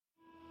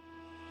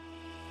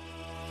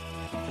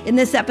In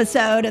this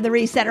episode of the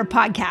Resetter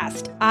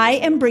Podcast, I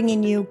am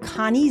bringing you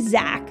Connie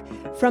Zack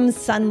from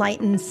Sunlight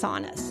and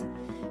Saunas.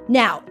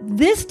 Now,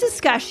 this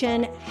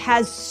discussion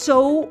has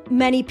so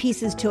many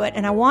pieces to it,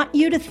 and I want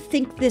you to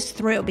think this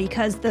through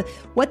because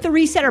what the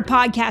Resetter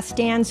Podcast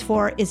stands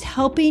for is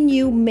helping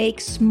you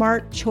make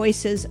smart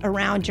choices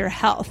around your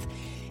health.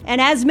 And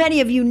as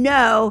many of you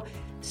know,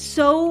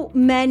 so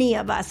many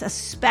of us,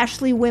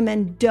 especially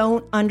women,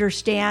 don't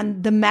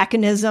understand the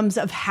mechanisms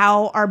of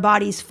how our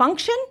bodies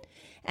function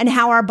and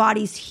how our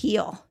bodies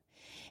heal.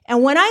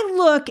 And when I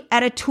look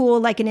at a tool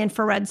like an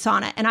infrared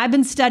sauna, and I've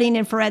been studying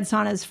infrared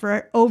saunas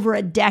for over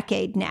a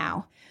decade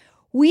now,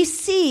 we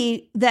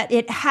see that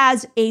it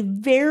has a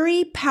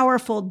very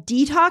powerful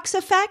detox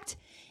effect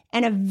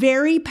and a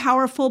very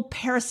powerful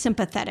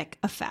parasympathetic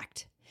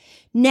effect.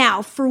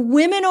 Now, for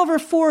women over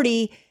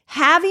 40,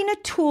 having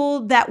a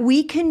tool that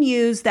we can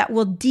use that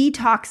will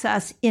detox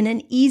us in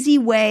an easy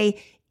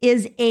way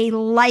is a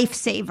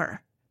lifesaver.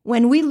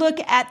 When we look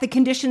at the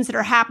conditions that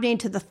are happening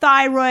to the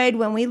thyroid,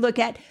 when we look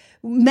at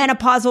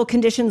menopausal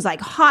conditions like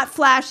hot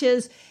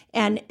flashes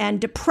and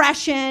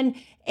depression,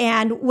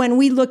 and when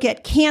we look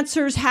at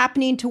cancers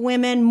happening to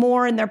women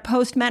more in their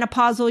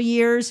postmenopausal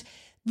years,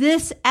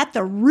 this at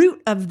the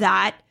root of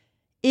that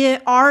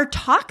are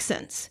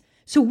toxins.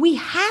 So we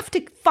have to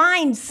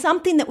find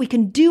something that we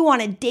can do on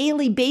a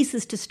daily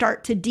basis to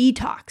start to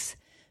detox.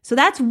 So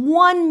that's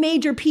one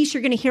major piece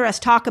you're going to hear us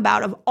talk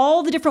about of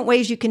all the different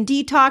ways you can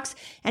detox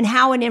and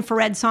how an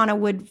infrared sauna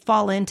would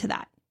fall into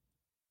that.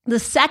 The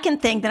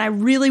second thing that I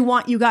really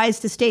want you guys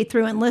to stay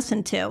through and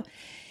listen to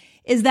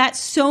is that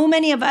so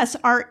many of us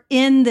are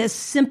in this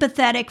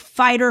sympathetic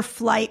fight or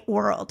flight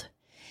world.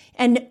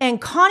 And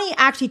Connie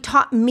actually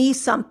taught me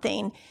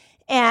something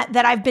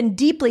that I've been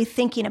deeply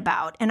thinking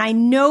about. And I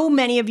know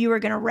many of you are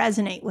going to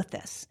resonate with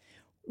this.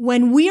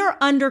 When we are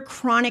under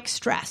chronic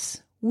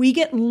stress, we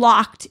get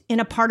locked in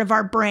a part of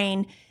our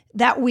brain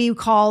that we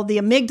call the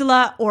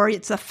amygdala, or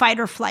it's a fight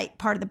or flight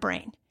part of the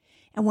brain.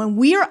 And when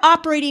we are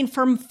operating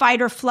from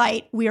fight or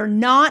flight, we are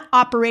not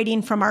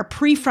operating from our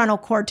prefrontal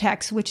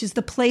cortex, which is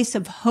the place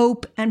of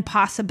hope and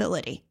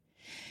possibility.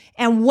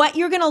 And what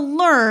you're going to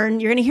learn,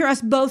 you're going to hear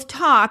us both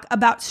talk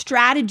about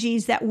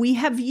strategies that we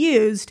have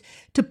used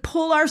to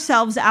pull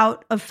ourselves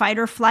out of fight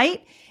or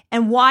flight,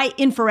 and why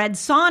infrared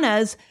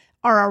saunas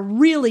are a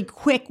really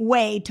quick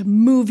way to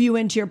move you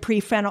into your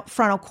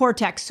prefrontal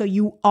cortex so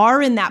you are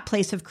in that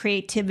place of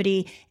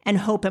creativity and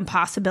hope and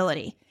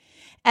possibility.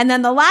 And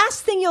then the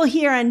last thing you'll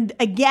hear, and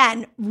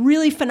again,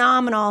 really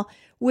phenomenal,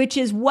 which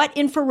is what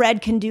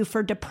infrared can do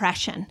for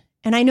depression.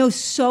 And I know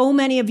so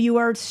many of you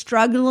are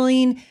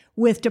struggling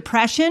with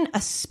depression,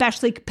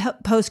 especially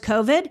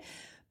post-COVID,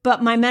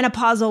 but my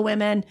menopausal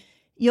women,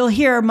 you'll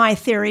hear my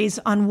theories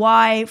on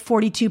why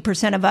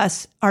 42% of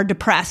us are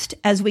depressed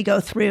as we go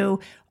through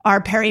our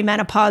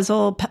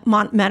perimenopausal,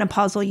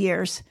 menopausal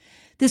years.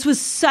 This was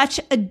such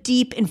a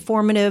deep,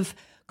 informative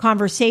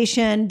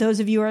conversation. Those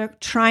of you who are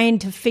trying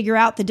to figure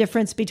out the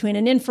difference between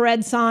an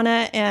infrared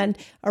sauna and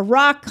a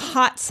rock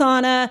hot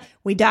sauna,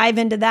 we dive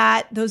into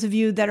that. Those of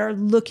you that are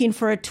looking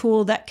for a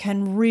tool that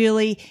can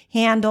really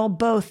handle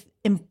both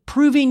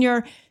improving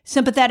your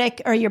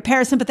sympathetic or your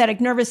parasympathetic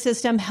nervous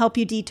system, help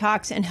you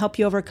detox, and help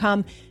you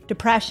overcome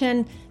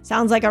depression.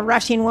 Sounds like a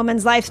rushing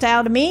woman's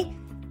lifestyle to me.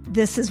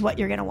 This is what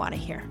you're going to want to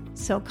hear.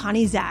 So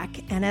Connie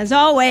Zack. And as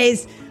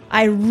always,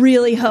 I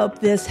really hope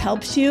this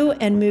helps you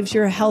and moves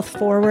your health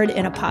forward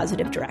in a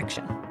positive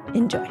direction.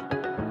 Enjoy.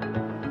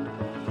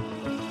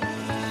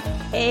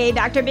 Hey,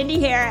 Dr. Mindy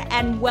here,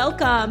 and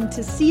welcome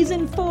to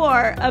Season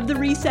 4 of the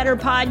Resetter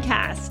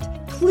Podcast.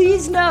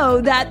 Please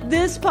know that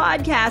this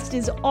podcast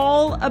is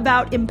all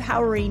about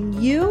empowering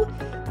you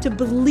to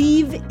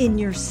believe in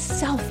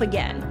yourself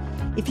again.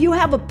 If you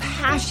have a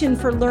passion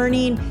for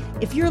learning,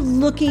 if you're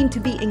looking to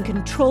be in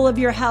control of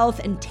your health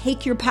and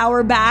take your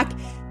power back,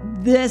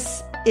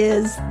 this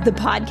is the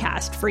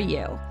podcast for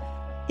you.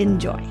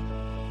 Enjoy.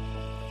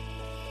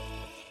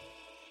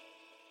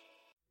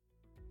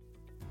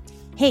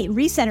 Hey,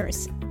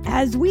 Resetters.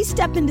 As we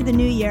step into the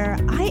new year,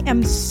 I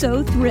am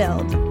so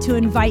thrilled to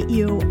invite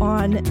you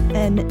on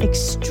an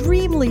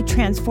extremely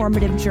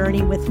transformative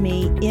journey with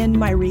me in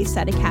my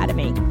Reset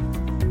Academy.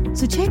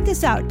 So check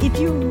this out. If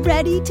you're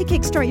ready to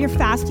kickstart your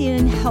fasting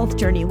and health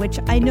journey, which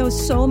I know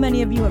so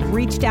many of you have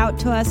reached out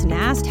to us and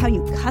asked how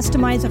you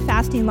customize a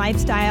fasting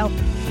lifestyle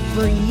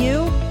for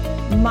you,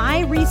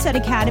 my Reset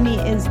Academy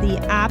is the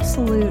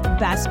absolute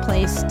best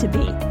place to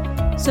be.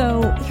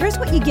 So here's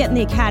what you get in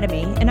the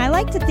Academy, and I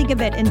like to think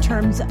of it in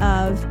terms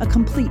of a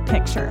complete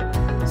picture.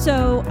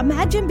 So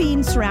imagine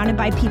being surrounded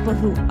by people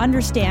who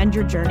understand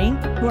your journey,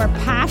 who are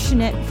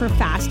passionate for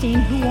fasting,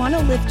 who want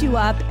to lift you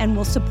up and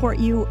will support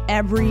you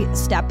every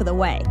step of the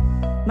way.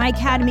 My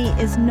Academy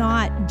is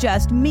not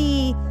just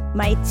me,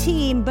 my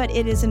team, but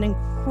it is an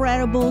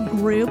incredible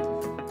group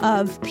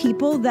of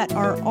people that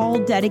are all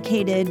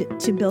dedicated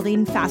to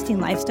building fasting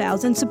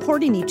lifestyles and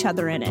supporting each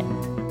other in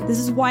it. This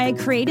is why I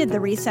created the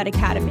Reset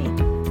Academy.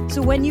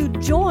 So when you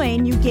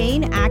join, you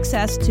gain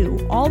access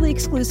to all the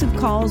exclusive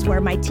calls where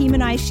my team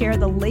and I share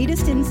the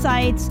latest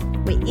insights,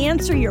 we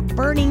answer your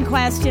burning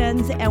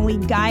questions, and we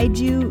guide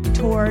you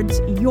towards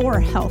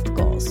your health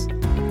goals.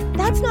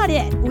 That's not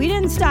it. We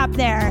didn't stop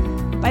there.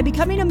 By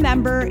becoming a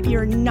member,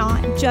 you're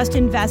not just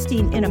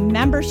investing in a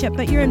membership,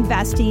 but you're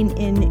investing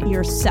in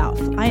yourself.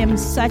 I am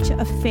such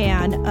a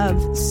fan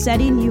of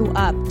setting you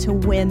up to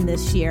win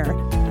this year.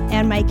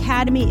 And my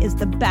academy is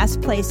the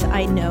best place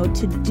I know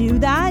to do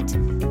that.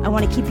 I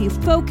want to keep you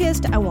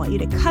focused. I want you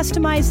to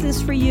customize this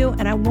for you.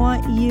 And I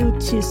want you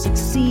to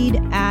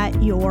succeed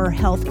at your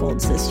health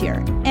goals this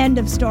year. End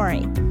of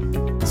story.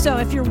 So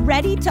if you're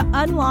ready to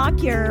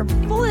unlock your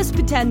fullest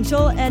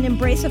potential and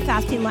embrace a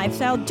fasting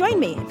lifestyle, join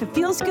me. If it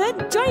feels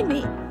good, join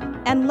me.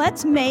 And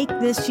let's make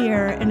this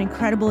year an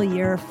incredible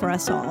year for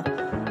us all.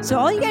 So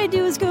all you got to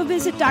do is go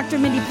visit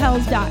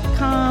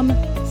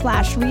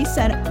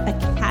drmindypelz.com/reset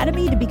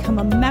academy to become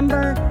a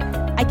member.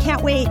 I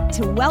can't wait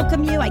to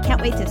welcome you. I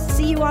can't wait to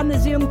see you on the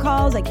Zoom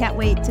calls. I can't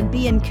wait to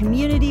be in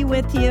community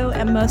with you.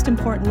 And most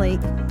importantly,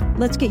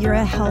 let's get your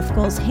health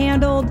goals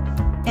handled.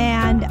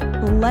 And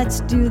let's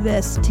do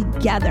this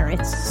together.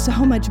 It's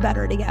so much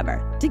better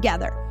together.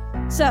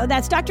 So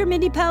that's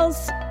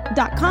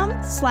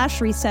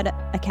drmindypelz.com/reset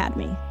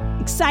academy.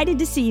 Excited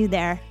to see you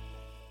there.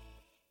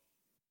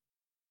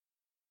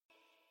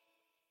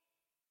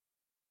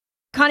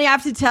 Connie, I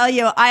have to tell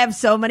you, I have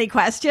so many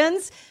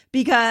questions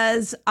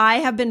because I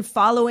have been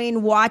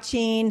following,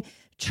 watching,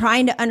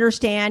 trying to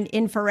understand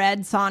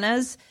infrared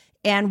saunas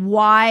and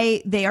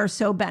why they are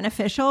so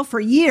beneficial for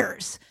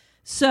years.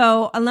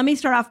 So let me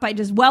start off by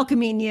just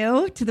welcoming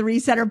you to the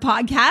Resetter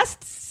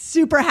podcast.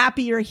 Super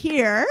happy you're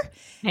here.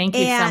 Thank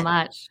you so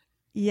much.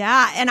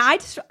 Yeah. And I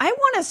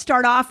want to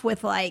start off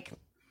with like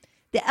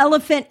the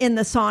elephant in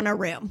the sauna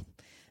room,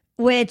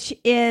 which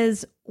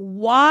is,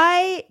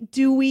 why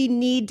do we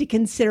need to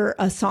consider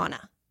a sauna?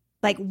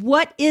 Like,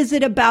 what is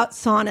it about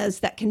saunas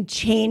that can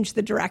change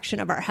the direction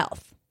of our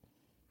health?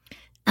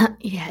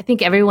 Yeah, I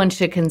think everyone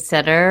should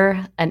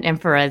consider an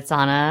infrared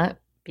sauna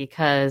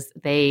because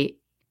they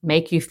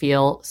make you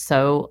feel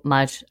so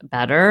much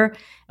better.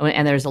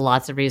 And there's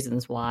lots of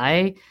reasons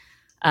why.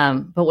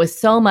 But with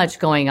so much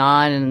going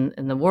on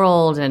in the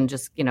world and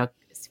just, it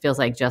feels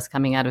like just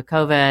coming out of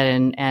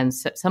COVID and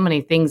so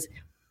many things,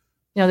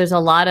 there's a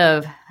lot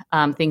of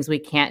things we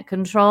can't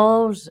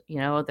control.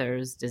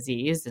 There's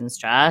disease and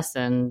stress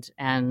and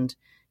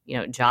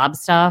job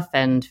stuff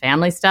and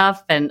family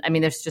stuff. And I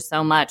mean, there's just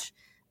so much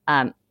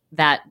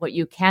that what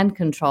you can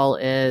control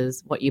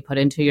is what you put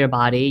into your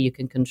body. You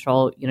can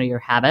control, your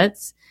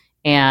habits.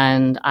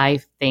 And I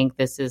think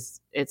it's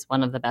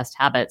one of the best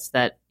habits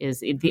that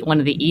is one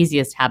of the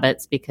easiest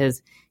habits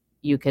because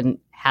you can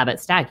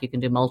habit stack. You can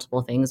do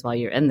multiple things while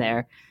you're in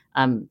there.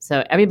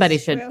 So everybody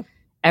should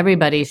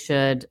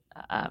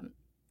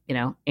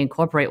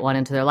incorporate one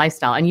into their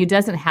lifestyle. And it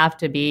doesn't have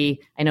to be,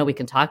 I know we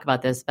can talk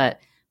about this, but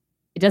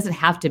it doesn't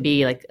have to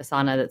be like a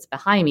sauna that's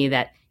behind me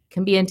that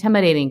can be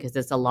intimidating because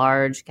it's a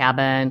large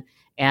cabin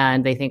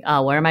and they think,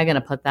 oh, where am I going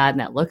to put that? And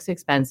that looks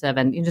expensive.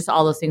 And just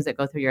all those things that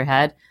go through your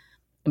head.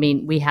 I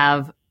mean, we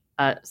have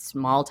a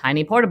small,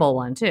 tiny portable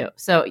one too.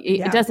 So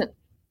you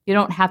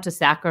don't have to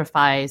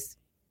sacrifice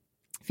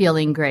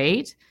feeling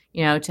great,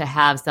 to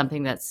have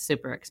something that's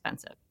super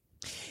expensive.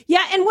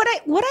 Yeah. And what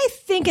I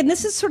think, and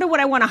this is sort of what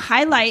I want to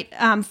highlight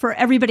for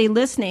everybody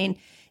listening,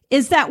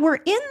 is that we're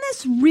in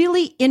this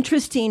really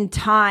interesting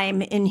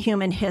time in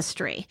human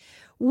history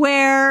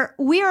where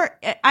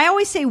I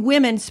always say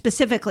women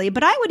specifically,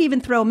 but I would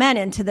even throw men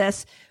into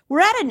this.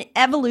 We're at an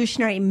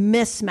evolutionary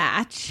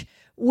mismatch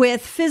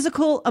with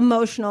physical,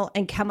 emotional,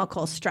 and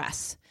chemical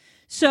stress.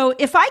 So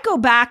if I go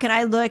back and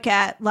I look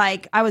at,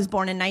 like, I was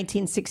born in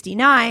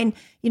 1969,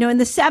 in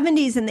the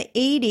 70s and the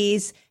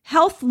 80s,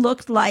 health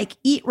looked like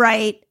eat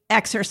right,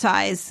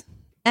 exercise,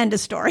 end of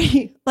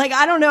story. Like,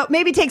 I don't know,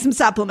 maybe take some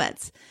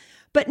supplements.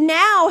 But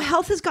now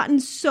health has gotten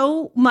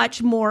so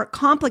much more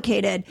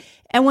complicated.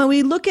 And when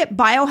we look at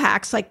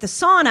biohacks like the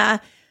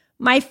sauna,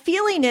 my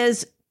feeling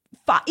is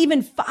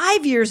even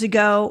 5 years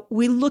ago,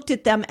 we looked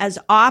at them as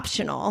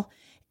optional.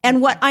 And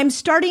what I'm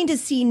starting to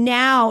see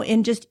now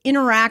in just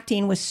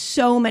interacting with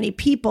so many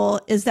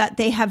people is that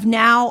they have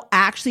now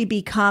actually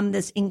become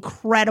this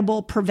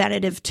incredible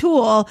preventative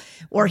tool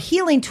or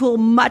healing tool,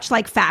 much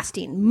like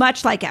fasting,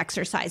 much like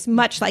exercise,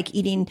 much like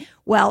eating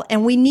well.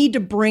 And we need to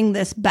bring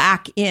this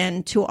back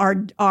into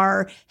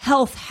our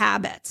health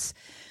habits.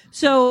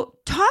 So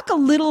talk a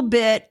little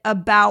bit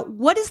about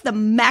what is the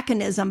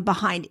mechanism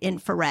behind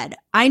infrared.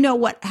 I know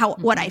what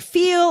I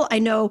feel. I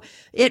know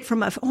it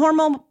from a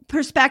hormone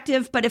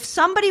perspective, but if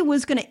somebody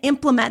was going to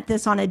implement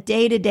this on a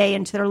day-to-day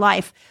into their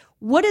life,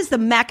 what is the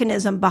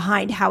mechanism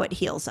behind how it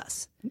heals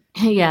us?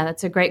 Yeah,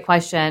 that's a great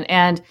question.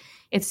 And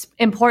it's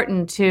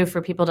important too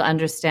for people to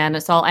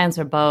understand. So I'll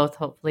answer both,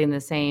 hopefully in the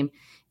same.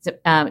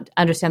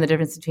 Understand the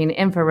difference between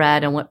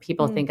infrared and what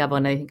people think of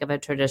when they think of a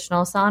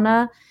traditional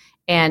sauna.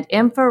 And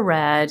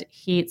infrared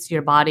heats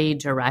your body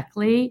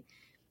directly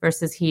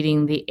versus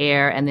heating the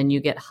air, and then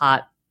you get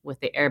hot with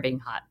the air being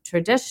hot.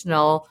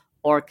 Traditional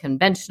or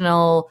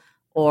conventional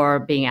or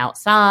being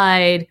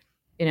outside,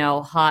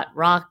 hot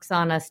rock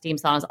sauna, steam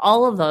saunas,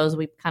 all of those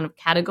we kind of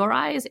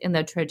categorize in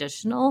the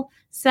traditional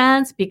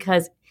sense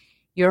because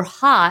you're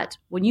hot.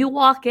 When you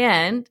walk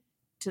in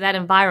to that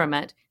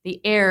environment, the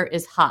air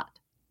is hot.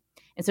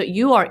 And so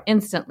you are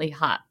instantly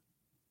hot.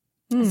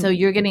 So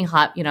you're getting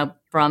hot,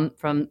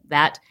 from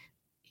that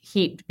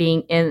heat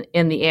being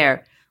in the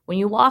air. When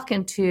you walk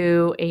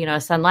into a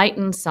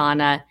Sunlighten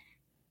sauna,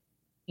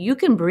 you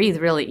can breathe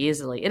really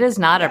easily. It is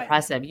not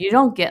oppressive. You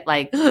don't get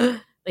you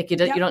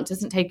don't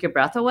doesn't take your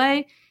breath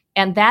away.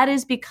 And that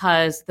is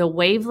because the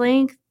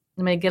wavelength,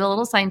 I'm going to get a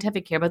little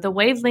scientific here, but the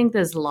wavelength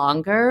is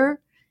longer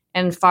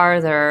and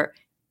farther.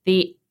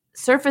 The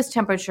surface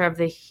temperature of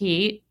the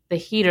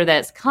heater that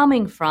it's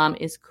coming from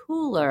is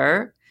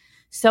cooler.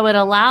 So it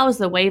allows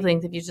the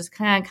wavelength, if you just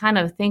kind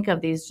of think of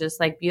these just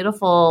like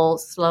beautiful,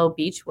 slow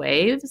beach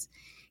waves,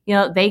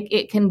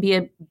 it can be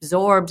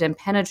absorbed and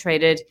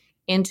penetrated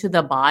into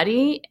the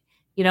body,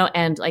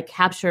 and like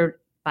captured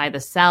by the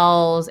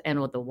cells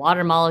and with the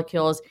water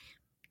molecules.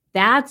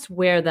 That's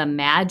where the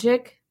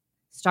magic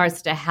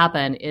starts to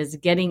happen, is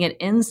getting it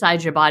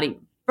inside your body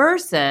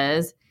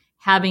versus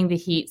having the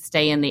heat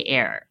stay in the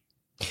air.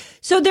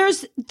 So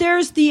there's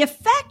the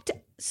effect,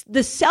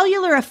 the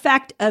cellular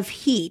effect of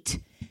heat,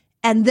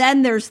 and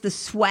then there's the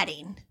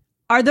sweating.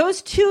 Are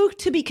those two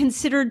to be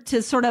considered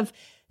to sort of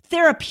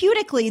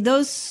therapeutically,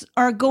 those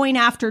are going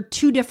after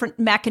two different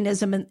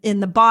mechanisms in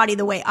the body,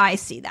 the way I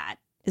see that.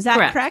 Is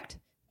that correct?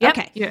 Yep,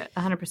 okay. You're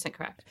 100%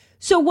 correct.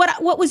 So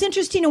what was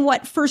interesting and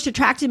what first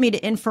attracted me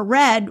to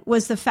infrared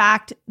was the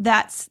fact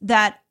that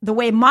the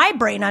way my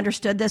brain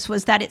understood this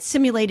was that it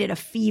simulated a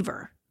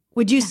fever.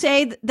 Would you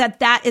say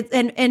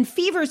and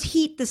fevers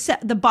heat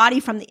the body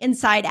from the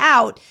inside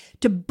out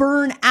to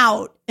burn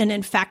out an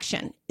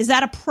infection? Is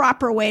that a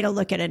proper way to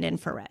look at an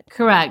infrared?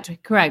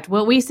 Correct.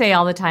 What we say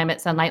all the time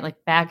at Sunlight,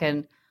 like back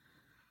in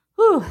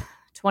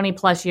 20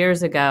 plus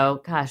years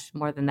ago, gosh,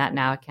 more than that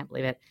now, I can't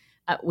believe it.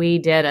 We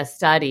did a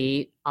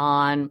study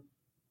on,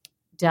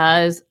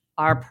 does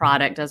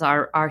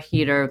our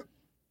heater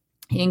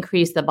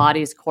increase the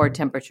body's core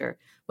temperature,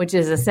 which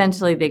is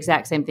essentially the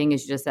exact same thing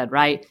as you just said,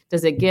 right?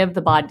 Does it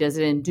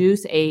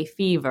induce a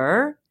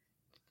fever,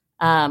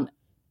 and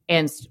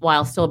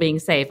while still being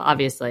safe,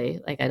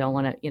 obviously? Like, I don't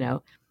want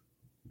to,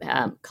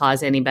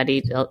 cause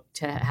anybody to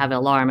have an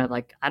alarm of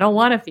like, I don't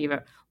want a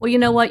fever. Well, you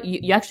know what?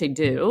 You actually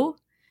do.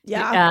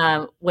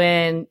 Yeah.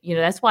 When,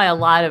 that's why a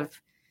lot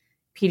of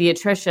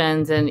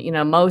pediatricians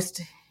and,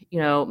 most,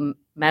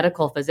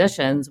 medical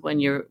physicians, when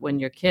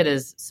your kid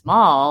is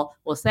small,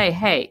 will say,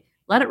 hey,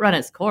 let it run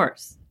its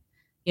course.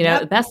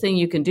 The best thing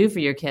you can do for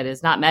your kid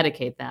is not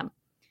medicate them.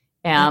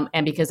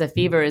 And because a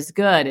fever is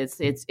good,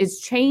 it's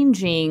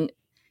changing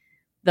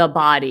the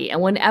body.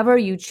 And whenever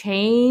you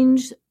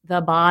change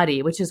the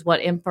body, which is what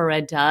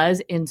infrared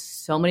does in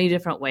so many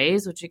different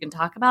ways, which you can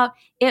talk about,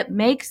 it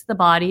makes the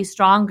body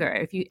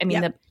stronger.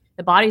 The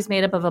body's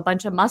made up of a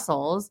bunch of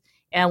muscles.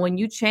 And when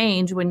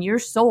you're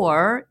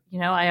sore,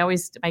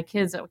 my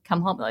kids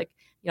come home, like,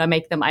 I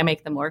make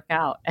them work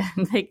out,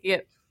 and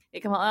they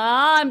come home,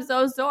 I'm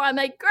so sore. I'm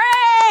like,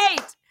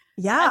 great.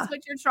 Yeah. That's what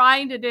you're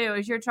trying to do,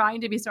 is you're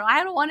trying to be sore.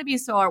 I don't want to be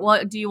sore.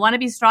 Well, do you want to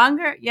be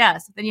stronger?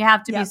 Yes. Then you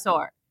have to be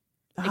sore.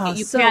 Like,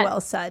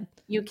 well said.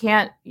 You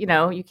can't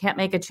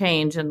make a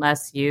change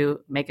unless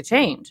you make a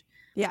change.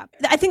 Yeah.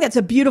 I think that's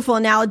a beautiful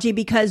analogy,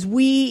 because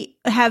we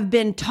have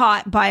been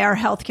taught by our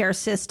healthcare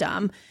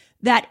system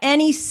that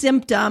any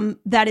symptom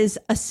that is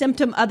a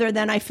symptom other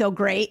than I feel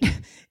great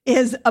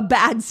is a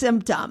bad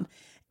symptom.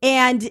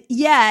 And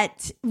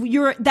yet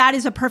that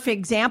is a perfect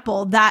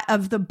example that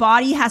of the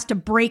body has to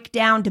break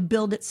down to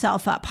build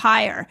itself up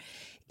higher.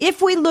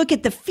 If we look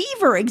at the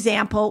fever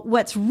example,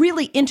 what's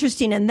really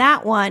interesting in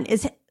that one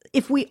is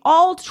if we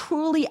all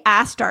truly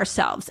asked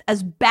ourselves,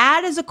 as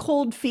bad as a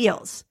cold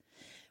feels,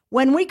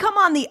 when we come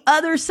on the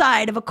other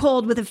side of a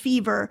cold with a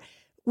fever,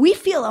 we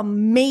feel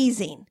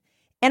amazing.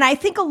 And I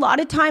think a lot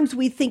of times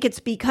we think it's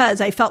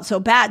because I felt so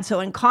bad, so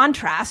in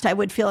contrast, I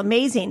would feel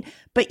amazing.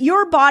 But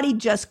your body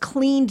just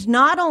cleaned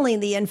not only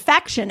the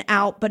infection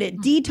out, but it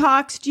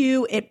detoxed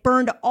you. It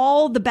burned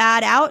all the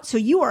bad out. So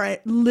you are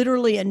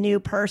literally a new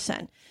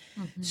person.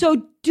 Mm-hmm.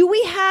 So do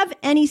we have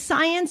any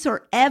science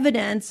or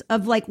evidence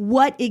of like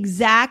what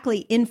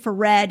exactly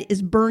infrared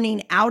is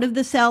burning out of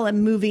the cell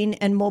and moving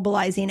and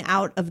mobilizing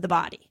out of the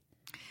body?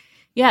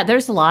 Yeah,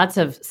 there's lots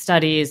of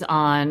studies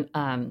on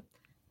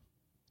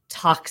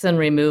toxin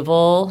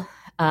removal.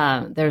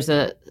 There's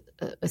a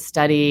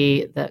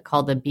study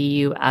called the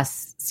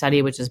BUS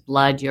study, which is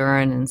blood,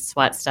 urine, and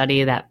sweat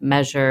study, that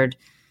measured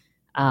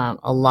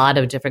a lot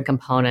of different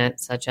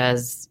components, such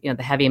as the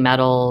heavy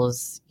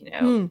metals,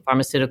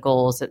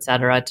 pharmaceuticals, et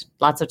cetera,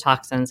 lots of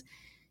toxins.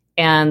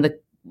 And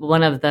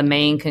one of the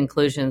main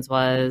conclusions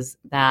was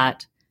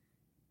that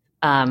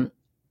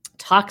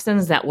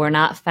toxins that were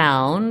not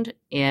found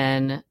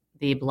in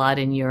the blood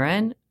and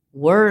urine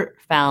were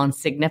found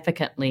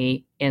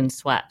significantly in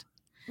sweat.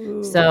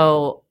 Ooh.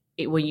 So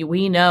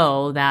we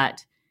know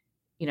that,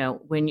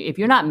 if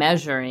you're not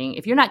measuring,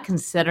 if you're not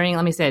considering,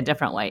 let me say a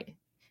different way,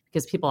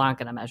 because people aren't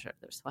going to measure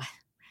their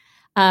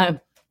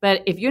sweat.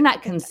 But if you're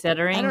not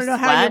considering I don't know sweat,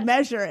 how you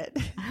measure it.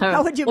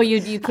 How would you? Well,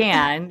 you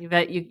can,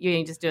 but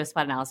you just do a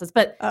sweat analysis.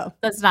 But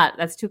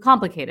that's too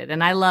complicated.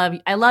 And I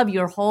love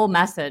your whole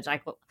message.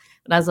 Like when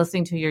I was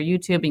listening to your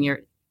YouTube and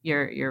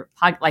your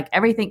podcast, like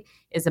everything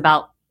is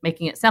about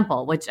making it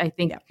simple, which I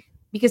think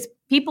because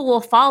people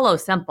will follow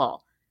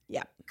simple.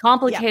 Yeah,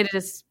 complicated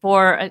is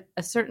for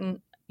a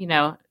certain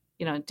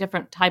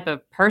different type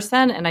of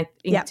person. And I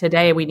think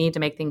today we need to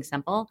make things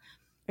simple.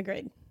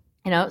 Agreed.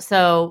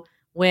 So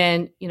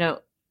when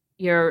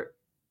you're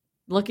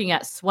looking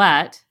at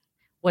sweat,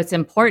 what's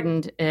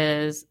important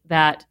is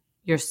that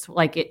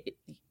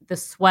the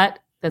sweat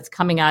that's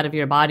coming out of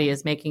your body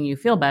is making you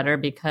feel better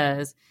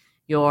because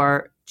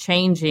you're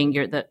changing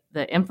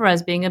the infrared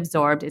is being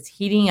absorbed. It's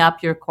heating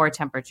up your core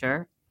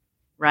temperature,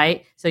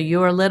 right? So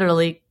you are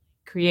literally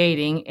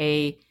creating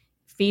a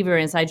fever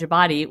inside your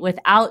body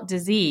without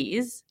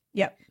disease.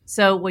 Yep.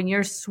 So when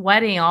you're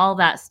sweating all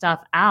that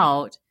stuff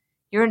out,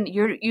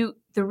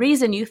 the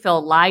reason you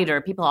feel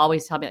lighter, people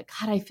always tell me, like,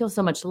 God, I feel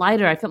so much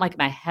lighter. I feel like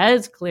my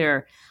head's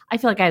clear. I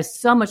feel like I have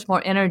so much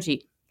more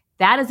energy.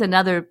 That is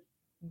another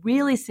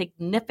really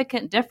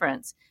significant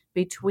difference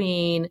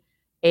between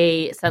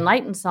a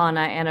sunlightened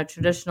sauna and a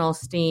traditional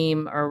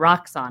steam or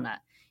rock sauna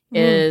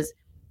is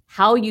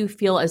how you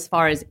feel as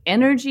far as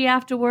energy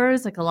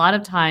afterwards. Like a lot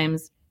of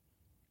times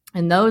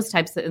in those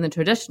types, in the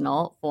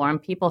traditional form,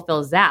 people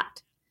feel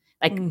zapped.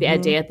 Like a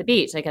day at the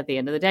beach, like at the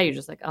end of the day, you're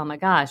just like, oh my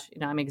gosh,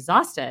 I'm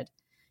exhausted.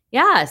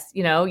 Yes,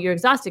 you're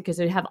exhausted because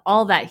you have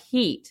all that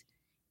heat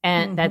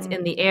and that's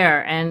in the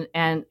air, and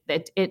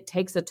it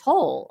takes a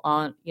toll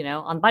on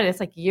on the body. That's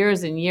like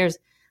years and years.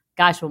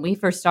 Gosh, when we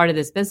first started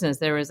this business,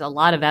 there was a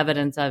lot of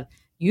evidence of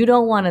you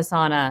don't want a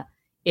sauna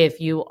if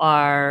you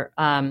are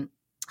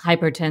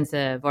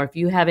hypertensive or if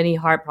you have any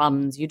heart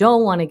problems. You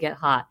don't want to get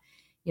hot,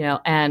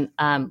 and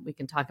we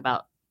can talk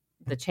about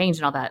the change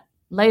and all that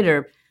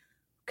later.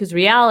 Because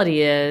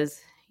reality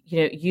is,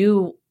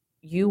 you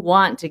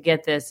want to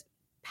get this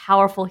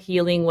powerful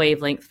healing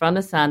wavelength from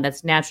the sun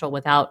that's natural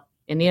without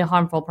any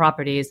harmful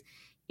properties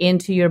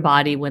into your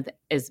body with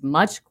as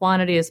much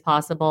quantity as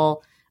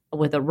possible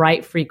with the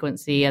right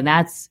frequency. And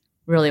that's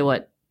really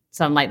what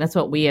sunlight, that's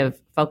what we have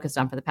focused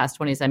on for the past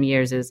 20-some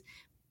years is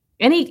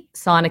any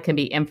sauna can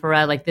be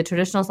infrared. Like the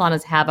traditional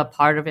saunas have a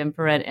part of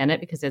infrared in it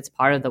because it's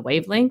part of the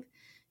wavelength,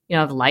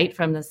 of light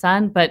from the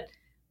sun. But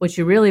what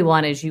you really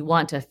want is you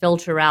want to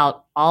filter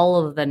out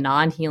all of the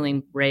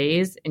non-healing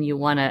rays and you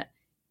want to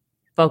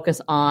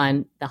focus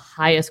on the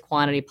highest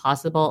quantity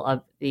possible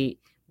of the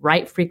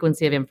right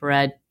frequency of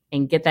infrared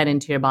and get that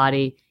into your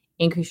body,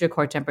 increase your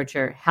core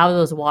temperature, how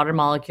those water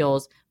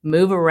molecules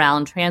move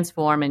around,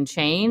 transform and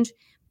change,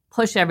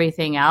 push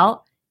everything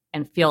out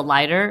and feel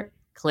lighter,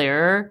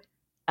 clearer,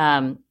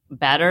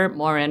 better,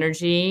 more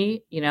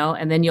energy,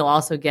 and then you'll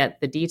also get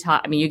the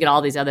detox. I mean, you get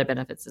all these other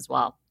benefits as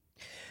well.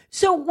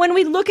 So when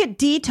we look at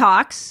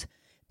detox,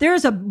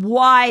 there's a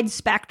wide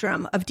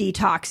spectrum of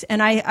detox.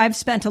 And I've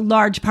spent a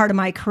large part of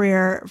my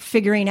career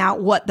figuring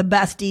out what the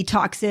best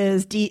detox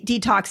is,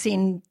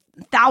 detoxing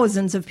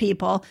thousands of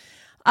people.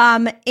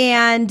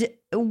 And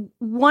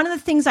one of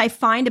the things I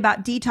find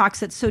about detox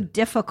that's so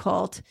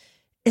difficult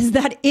is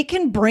that it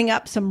can bring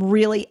up some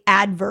really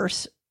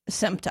adverse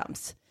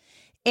symptoms.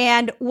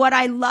 And what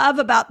I love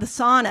about the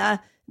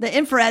sauna, the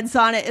infrared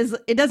sauna, is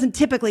it doesn't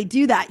typically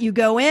do that. You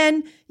go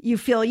in, you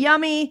feel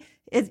yummy,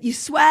 you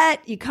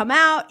sweat, you come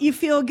out, you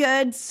feel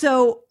good.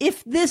 So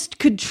if this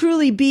could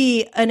truly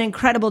be an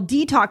incredible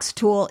detox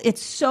tool,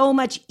 it's so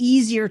much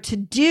easier to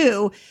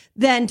do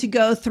than to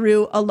go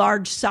through a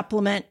large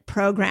supplement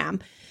program.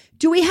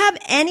 Do we have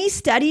any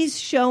studies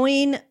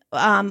showing,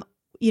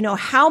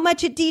 how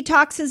much it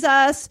detoxes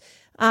us?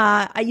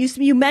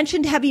 You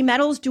mentioned heavy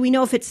metals. Do we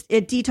know if it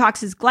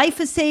detoxes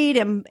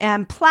glyphosate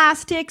and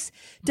plastics?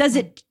 Does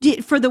it,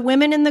 for the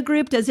women in the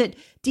group, does it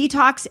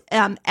detox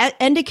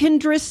endocrine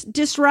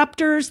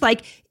disruptors?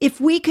 Like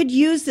if we could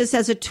use this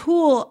as a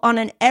tool on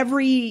an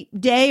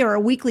everyday or a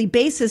weekly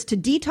basis to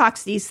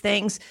detox these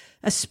things,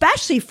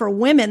 especially for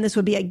women, this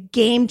would be a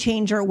game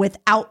changer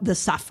without the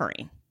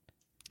suffering.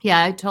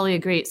 Yeah, I totally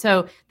agree.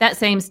 So that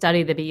same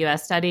study, the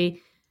BUS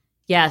study,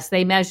 yes,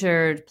 they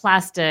measured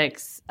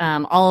plastics,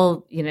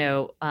 all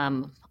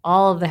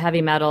of the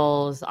heavy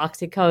metals,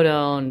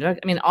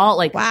 oxycodone.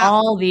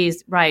 All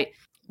these, right.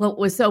 What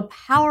was so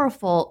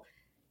powerful,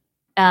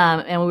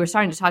 and we were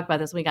starting to talk about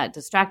this when we got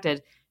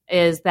distracted,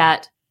 is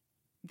that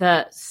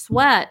the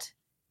sweat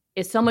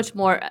is so much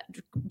more,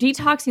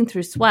 detoxing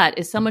through sweat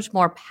is so much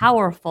more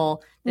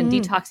powerful than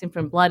detoxing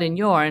from blood and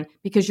urine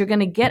because you're going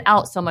to get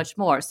out so much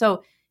more.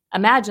 So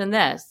imagine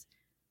this.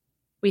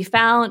 They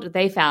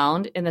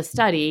found in the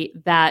study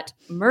that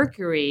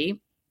mercury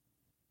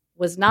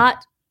was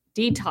not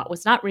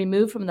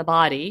removed from the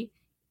body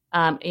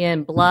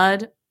in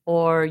blood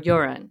or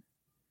urine,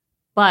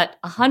 but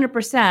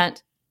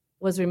 100%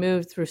 was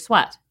removed through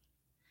sweat.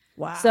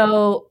 Wow.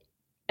 So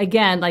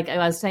again, like I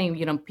was saying,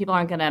 people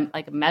aren't going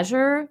to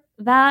measure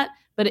that,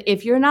 but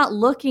if you're not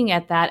looking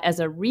at that as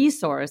a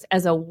resource,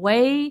 as a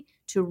way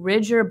to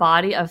rid your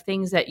body of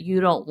things that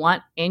you don't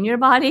want in your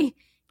body,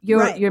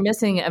 you're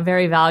missing a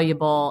very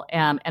valuable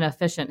and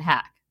efficient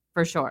hack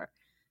for sure.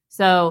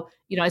 So,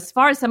 as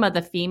far as some of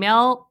the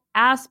female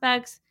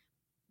aspects,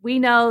 we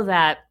know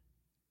that,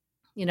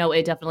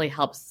 it definitely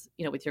helps,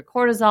 with your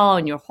cortisol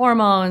and your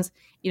hormones.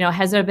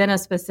 Has there been a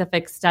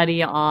specific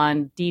study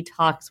on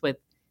detox with,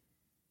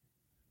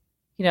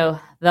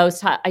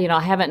 those, I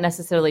haven't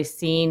necessarily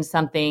seen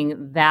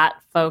something that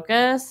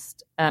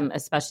focused,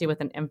 especially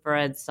with an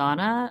infrared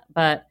sauna,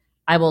 but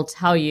I will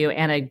tell you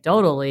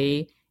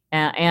anecdotally,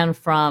 and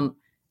from,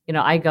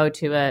 I go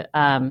to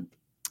a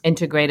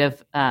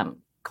integrative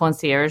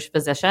concierge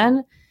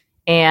physician,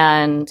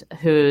 and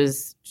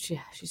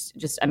she's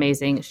just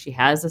amazing. She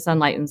has a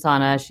sunlightened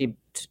sauna. She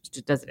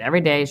does it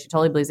every day. She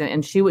totally believes in it.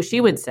 And she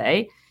would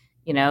say,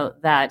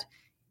 that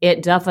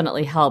it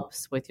definitely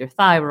helps with your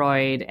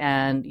thyroid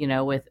and,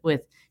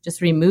 with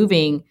just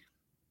removing,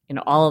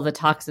 all of the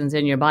toxins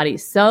in your body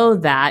so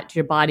that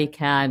your body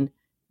can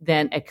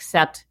then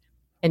accept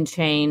and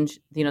change,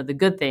 the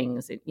good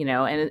things,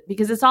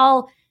 because it's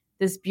all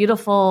this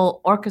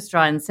beautiful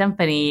orchestra and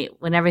symphony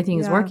when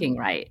everything's working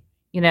right,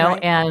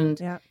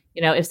 and,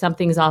 if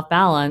something's off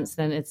balance,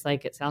 then it's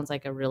like, it sounds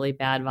like a really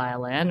bad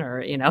violin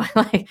or,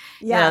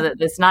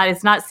 it's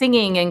not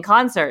singing in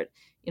concert,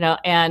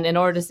 and in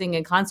order to sing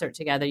in concert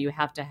together, you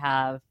have to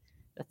have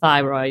the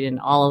thyroid and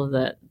all of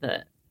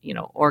the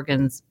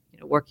organs,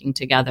 working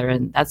together.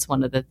 And that's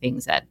one of the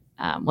things that,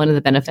 one of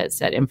the benefits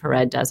that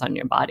infrared does on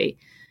your body,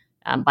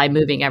 by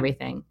moving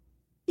everything.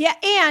 Yeah.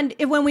 And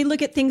when we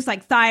look at things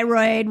like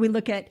thyroid, we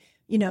look at,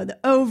 the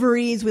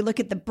ovaries, we look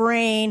at the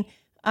brain,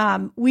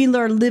 we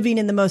are living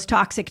in the most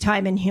toxic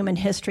time in human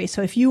history.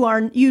 So if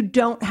you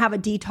don't have a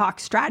detox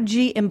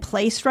strategy in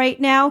place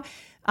right now,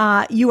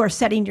 you are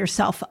setting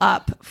yourself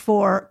up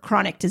for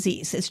chronic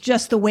disease. It's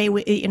just the way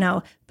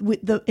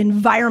the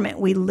environment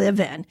we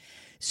live in.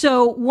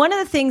 So one of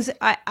the things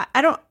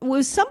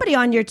was somebody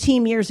on your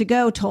team years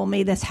ago told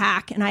me this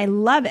hack, and I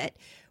love it,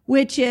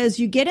 which is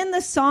you get in the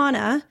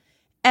sauna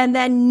and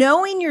then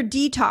knowing you're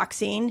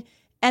detoxing.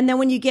 And then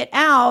when you get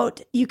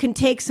out, you can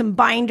take some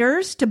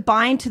binders to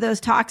bind to those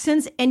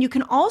toxins. And you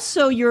can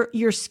also,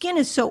 your skin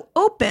is so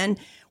open,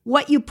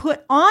 what you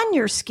put on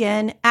your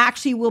skin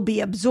actually will be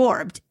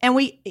absorbed and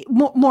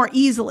more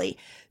easily.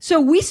 So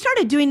we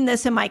started doing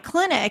this in my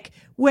clinic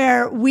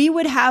where we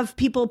would have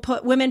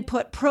women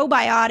put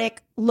probiotic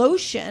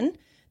lotion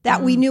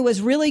that we knew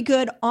was really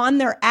good on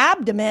their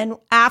abdomen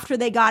after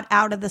they got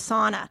out of the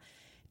sauna.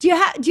 Do you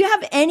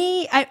have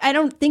any, I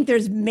don't think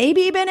there's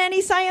maybe been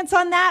any science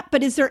on that,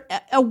 but is there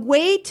a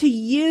way to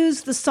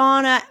use the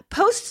sauna,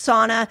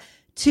 post-sauna,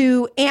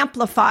 to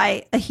amplify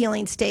a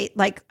healing state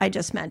like I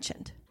just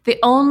mentioned? The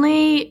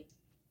only,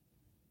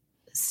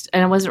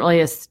 and it wasn't really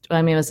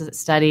it was a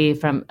study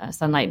from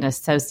Sunlight and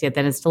Associate,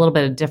 then it's a little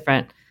bit of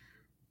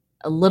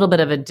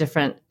a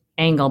different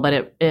angle,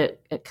 but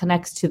it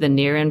connects to the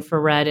near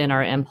infrared in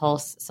our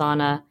impulse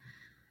sauna.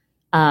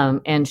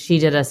 And she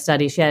did a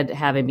study, she had to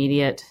have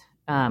immediate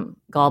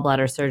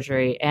gallbladder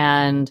surgery,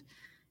 and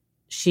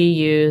she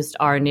used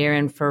our near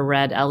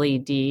infrared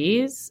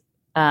LEDs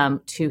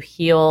to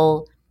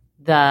heal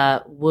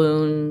the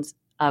wounds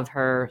of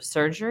her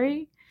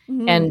surgery.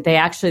 Mm-hmm. And they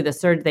actually,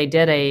 they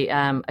did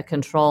a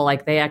control,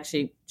 like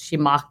she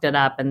mocked it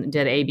up and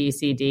did A, B,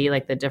 C, D,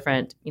 like the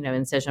different,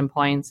 incision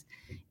points,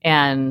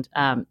 and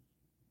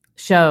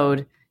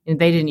showed, and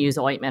they didn't use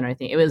ointment or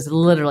anything. It was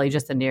literally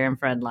just a near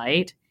infrared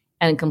light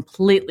and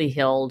completely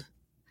healed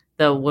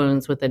the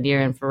wounds with the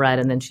near infrared.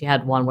 And then she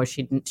had one where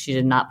she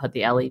did not put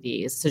the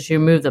LEDs. So she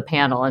removed the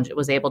panel and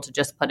was able to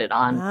just put it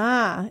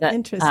on.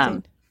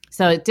 Interesting.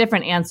 So a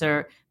different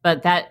answer,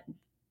 but that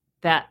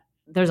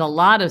there's a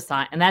lot of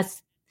science, and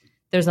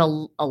there's a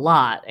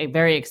lot,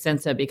 very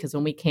extensive, because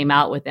when we came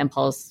out with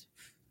Impulse,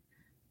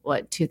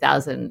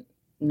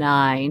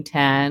 2009,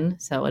 10,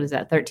 so what is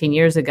that, 13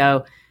 years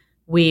ago,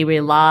 we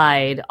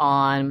relied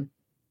on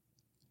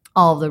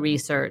all the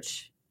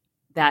research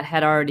that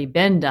had already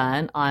been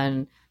done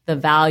on the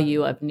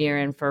value of near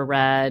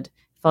infrared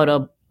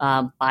photo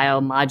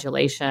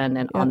biomodulation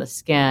and on the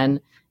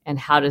skin, and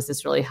how does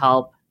this really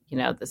help,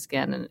 the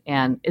skin,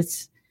 and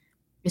it's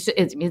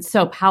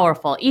so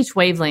powerful. Each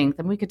wavelength,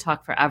 and we could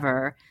talk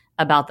forever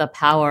about the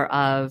power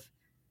of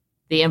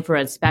the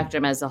infrared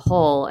spectrum as a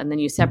whole, and then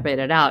you separate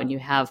it out and you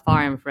have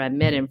far infrared,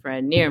 mid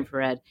infrared, near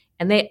infrared,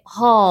 and they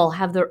all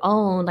have their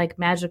own like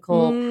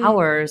magical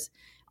powers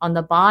on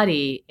the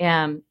body,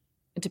 and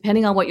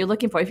depending on what you're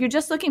looking for. If you're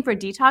just looking for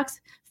detox,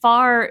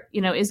 far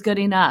is good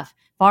enough.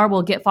 Far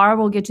will get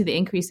you the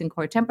increase in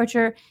core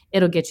temperature.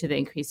 It'll get you the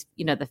increase,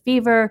 the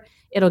fever.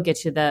 It'll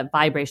get you the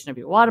vibration of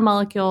your water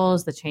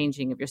molecules, the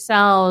changing of your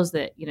cells,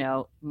 the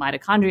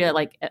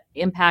mitochondria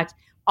impact.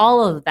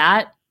 All of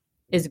that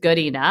is good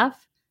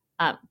enough.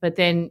 But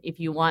then if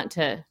you want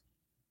to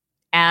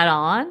add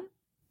on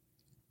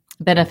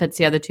benefits,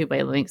 the other two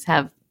wavelengths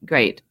have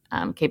great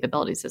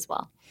capabilities as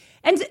well.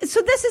 And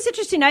so this is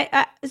interesting.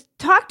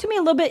 Talk to me a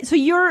little bit. So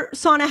your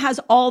sauna has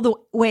all the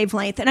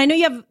wavelength, and I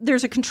know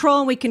there's a control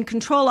and we can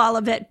control all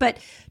of it, but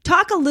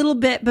talk a little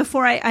bit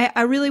before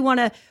I really want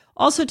to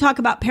also talk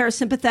about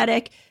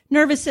parasympathetic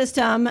nervous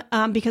system,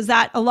 because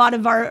a lot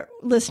of our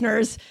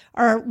listeners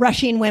are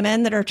rushing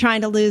women that are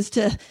trying to lose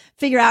to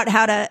figure out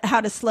how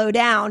to slow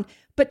down.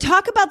 But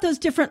talk about those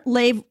different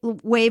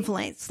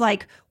wavelengths.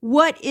 Like,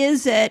 what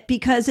is it?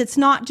 Because it's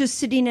not just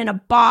sitting in a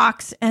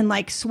box and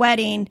like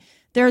sweating.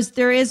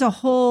 There is a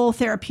whole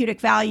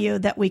therapeutic value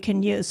that we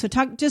can use. So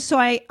talk just so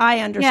I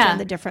understand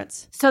the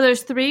difference. So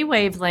there's 3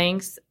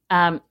 wavelengths,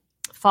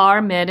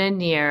 far, mid, and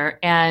near,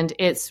 and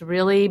it's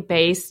really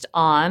based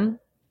on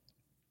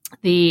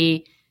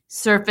the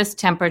surface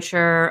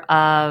temperature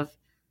of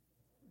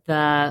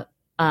the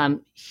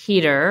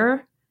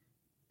heater,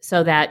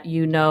 so that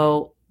you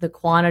know the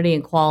quantity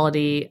and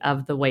quality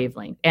of the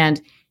wavelength.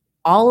 And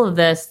all of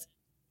this,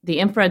 the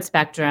infrared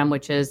spectrum,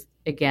 which is,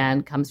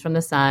 again, comes from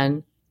the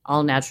sun,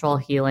 all natural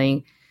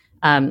healing.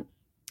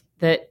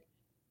 The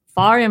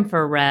far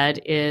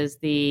infrared is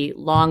the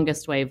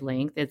longest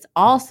wavelength. It's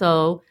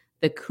also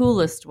the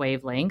coolest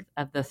wavelength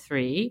of the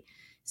 3.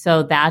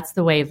 So that's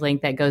the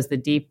wavelength that goes the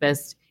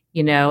deepest,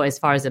 as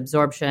far as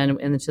absorption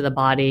into the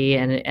body.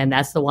 And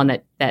that's the one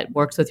that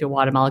works with your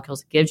water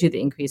molecules, gives you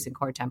the increase in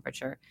core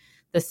temperature.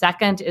 The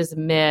second is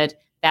mid.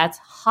 That's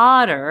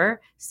hotter.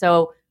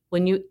 So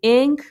when you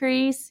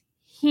increase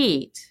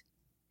heat,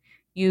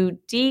 you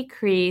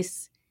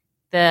decrease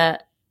the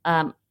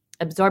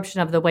absorption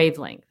of the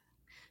wavelength.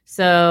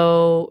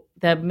 So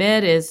the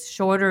mid is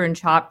shorter and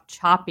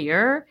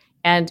choppier,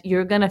 and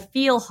you're going to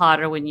feel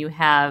hotter when you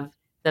have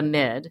the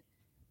mid,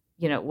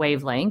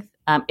 wavelength.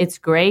 It's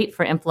great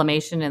for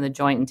inflammation in the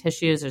joint and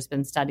tissues. There's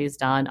been studies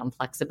done on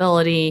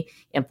flexibility,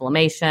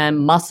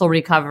 inflammation, muscle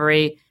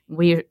recovery.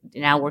 We're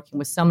now working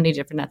with so many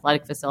different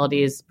athletic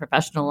facilities,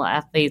 professional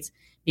athletes,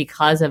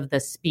 because of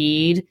the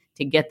speed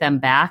to get them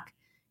back,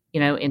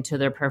 into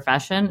their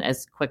profession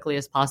as quickly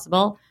as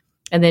possible.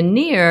 And then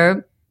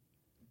near,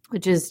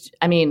 which is,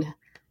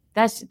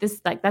 that's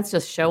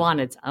just show on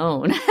its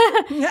own.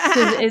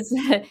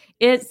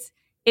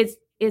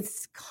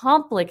 It's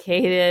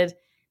complicated,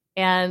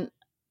 and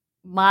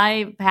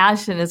my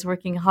passion is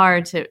working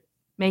hard to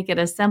make it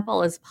as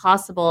simple as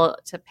possible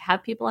to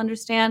have people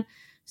understand.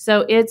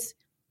 So it's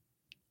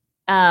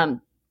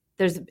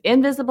there's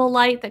invisible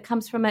light that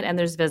comes from it, and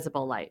there's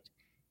visible light,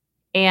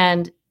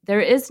 and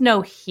there is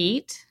no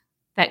heat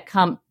that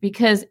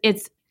because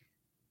it's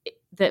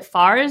that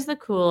far is the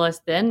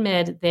coolest, then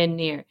mid, then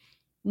near.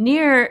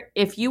 Near,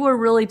 if you were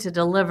really to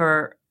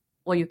deliver,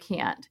 well, you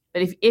can't.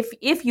 But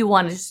if you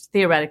wanted, just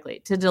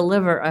theoretically, to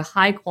deliver a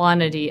high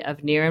quantity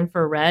of near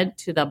infrared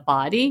to the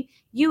body,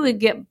 you would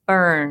get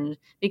burned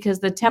because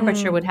the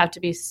temperature would have to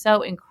be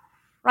so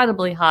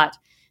incredibly hot.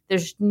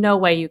 There's no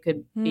way you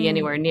could be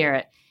anywhere near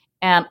it.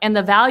 And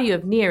the value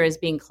of near is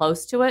being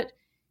close to it.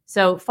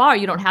 So far,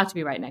 you don't have to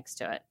be right next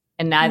to it.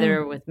 And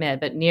neither with mid,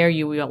 but near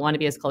you, we want to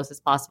be as close as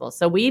possible.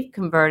 So we've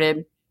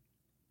converted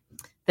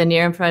the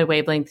near infrared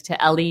wavelength to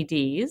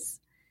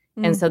LEDs.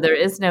 And so there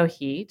is no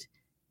heat.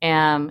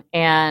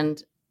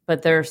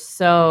 But they're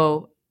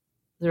super,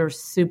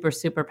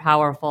 super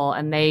powerful,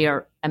 and they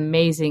are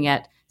amazing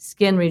at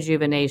skin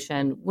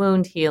rejuvenation,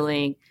 wound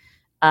healing,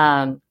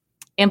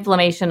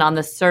 inflammation on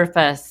the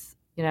surface.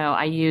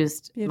 I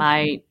used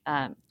my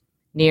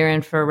near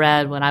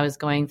infrared when I was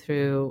going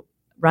through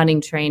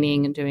running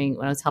training and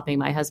when I was helping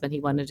my husband.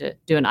 He wanted to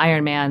do an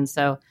Ironman,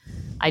 so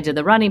I did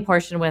the running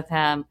portion with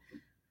him.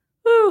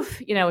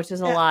 Which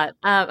is a lot.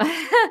 But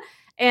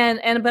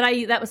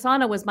that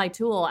sauna was my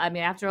tool.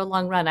 After a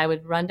long run, I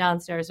would run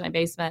downstairs to my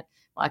basement.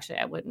 Well, actually,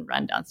 I wouldn't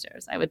run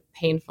downstairs. I would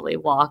painfully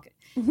walk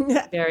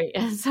very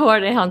sore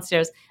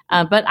downstairs.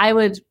 But I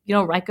would,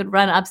 I could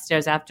run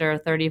upstairs after a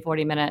 30,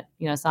 40-minute,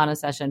 sauna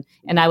session.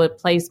 And I would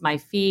place my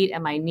feet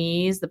and my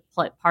knees, the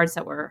parts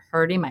that were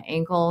hurting, my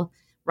ankle,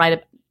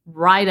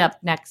 right up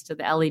next to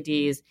the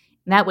LEDs.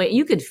 And that way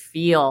you can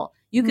feel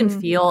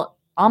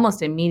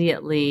almost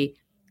immediately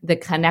the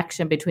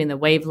connection between the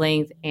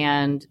wavelength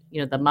and,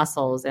 the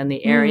muscles and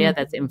the area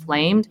that's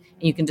inflamed.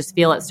 And you can just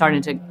feel it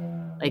starting to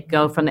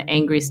go from the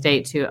angry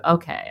state to,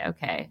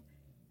 okay,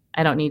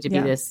 I don't need to be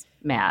this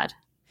mad.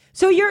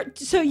 So your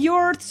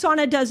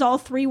sauna does all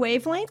 3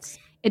 wavelengths?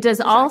 It does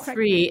all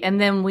 3.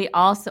 And then we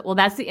also,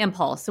 that's the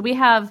impulse. So we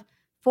have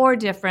 4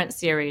 different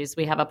series.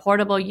 We have a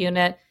portable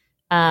unit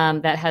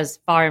that has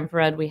far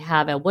infrared. We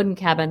have a wooden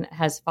cabin that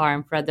has far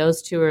infrared.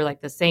 Those 2 are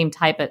the same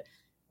type,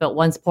 but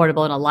one's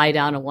portable and a lie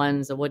down, and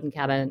one's a wooden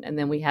cabin. And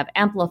then we have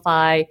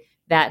Amplify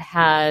that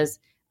has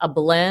a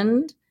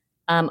blend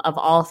of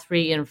all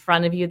 3 in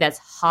front of you. That's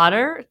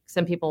hotter.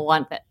 Some people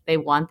want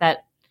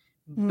that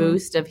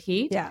boost of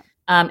heat. Yeah.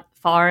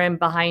 Far and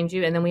behind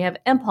you. And then we have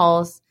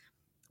Impulse,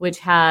 which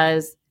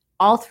has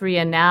all 3.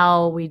 And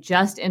now we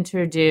just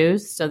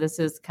introduced, so this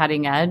is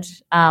cutting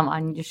edge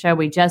on your show,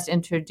 we just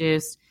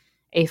introduced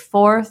a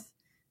 4th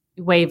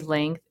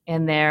wavelength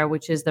in there,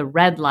 which is the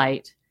red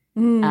light.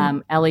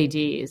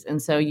 LEDs.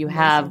 And so you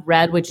have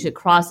red, which it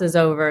crosses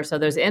over. So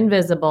there's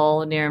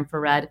invisible near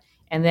infrared.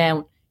 And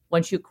then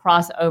once you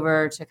cross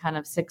over to kind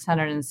of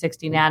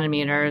 660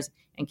 nanometers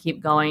and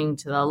keep going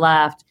to the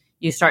left,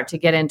 you start to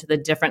get into the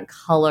different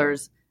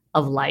colors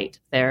of light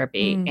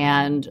therapy.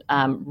 And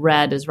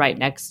red is right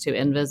next to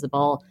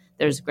invisible.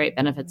 There's great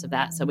benefits of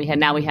that. So we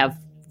have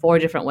 4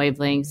 different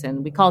wavelengths,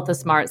 and we call it the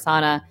Smart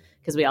Sauna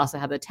because we also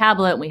have the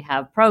tablet, and we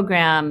have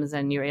programs,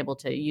 and you're able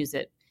to use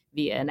it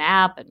via an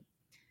app and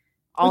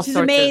all Which is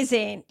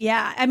amazing.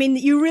 Yeah. I mean,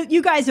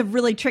 you guys have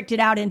really tricked it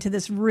out into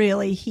this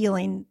really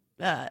healing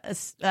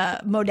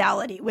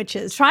modality, which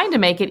is trying to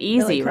make it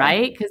easy, really cool.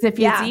 Right? Because if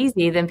it's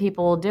easy, then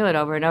people will do it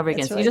over and over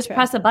again. So you just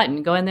press a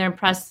button, go in there and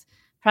press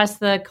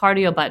the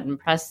cardio button,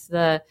 press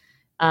the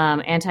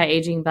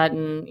anti-aging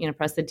button,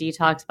 press the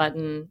detox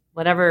button,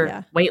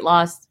 whatever, weight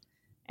loss.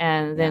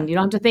 And then you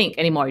don't have to think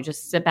anymore. You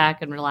just sit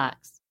back and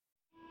relax.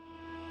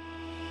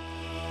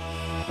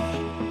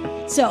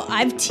 So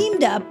I've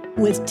teamed up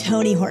with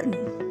Tony Horton.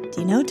 Do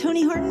you know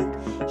Tony Horton?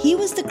 He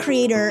was the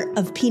creator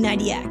of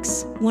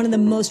P90X, one of the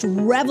most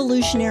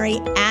revolutionary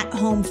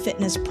at-home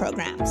fitness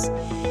programs.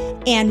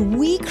 And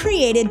we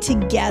created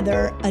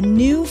together a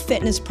new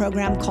fitness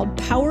program called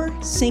Power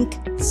Sync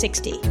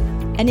 60.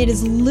 And it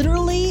is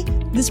literally,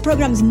 this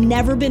program's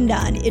never been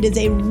done. It is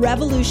a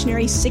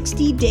revolutionary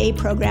 60-day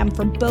program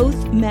for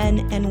both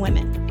men and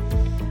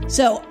women.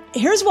 So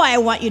here's why I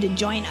want you to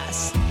join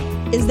us,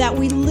 is that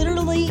we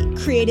literally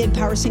created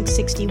Power Sync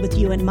 60 with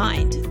you in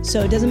mind. So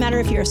it doesn't matter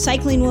if you're a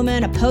cycling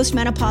woman, a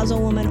postmenopausal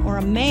woman, or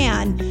a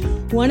man.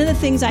 One of the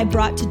things I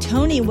brought to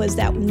Tony was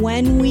that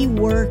when we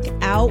work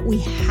out, we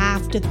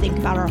have to think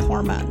about our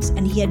hormones.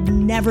 And he had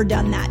never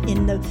done that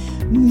in the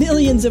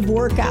millions of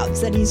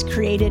workouts that he's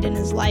created in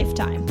his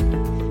lifetime.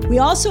 We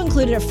also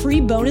included a free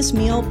bonus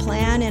meal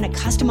plan and a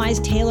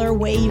customized tailor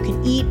way you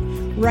can eat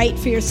right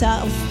for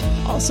yourself.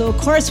 Also, of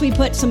course, we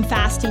put some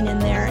fasting in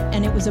there,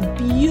 and it was a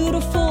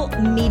beautiful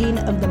meeting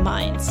of the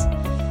minds.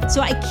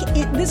 So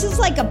this is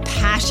like a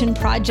passion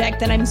project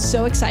that I'm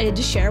so excited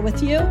to share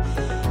with you.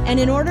 And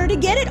in order to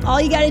get it,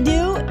 all you got to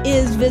do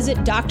is visit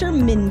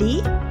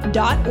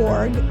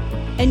drmindy.org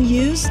and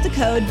use the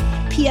code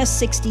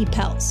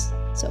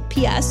PS60PELS. So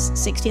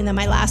PS60 and then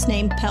my last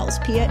name, PELS,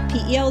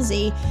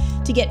 P-E-L-Z,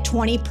 to get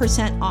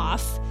 20%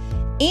 off.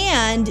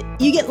 And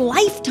you get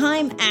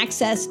lifetime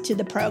access to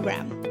the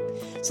program.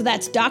 So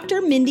that's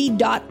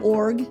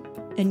drmindy.org,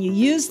 and you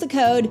use the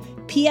code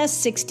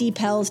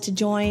PS60PELS to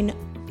join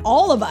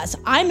all of us.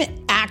 I'm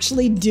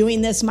actually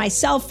doing this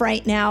myself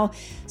right now.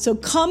 So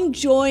come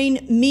join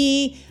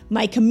me,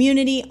 my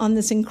community, on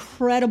this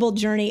incredible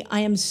journey. I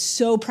am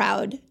so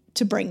proud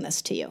to bring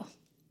this to you.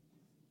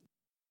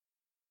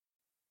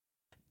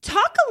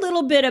 Talk a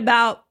little bit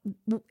about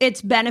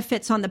its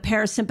benefits on the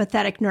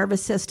parasympathetic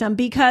nervous system,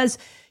 because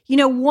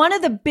one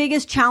of the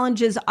biggest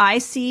challenges I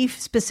see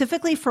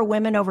specifically for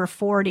women over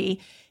 40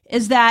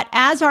 is that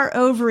as our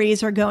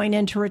ovaries are going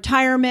into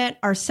retirement,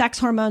 our sex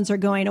hormones are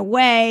going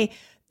away,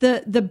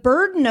 the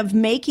burden of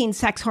making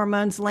sex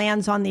hormones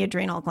lands on the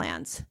adrenal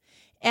glands.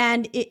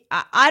 And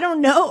I don't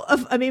know,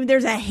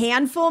 there's a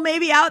handful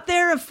maybe out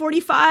there of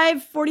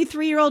 45,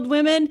 43-year-old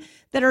women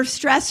that are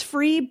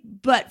stress-free,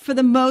 but for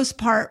the most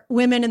part,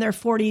 women in their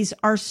 40s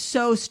are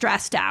so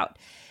stressed out.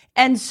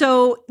 And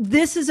so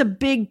this is a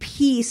big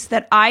piece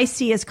that I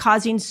see as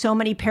causing so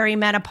many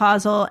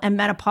perimenopausal and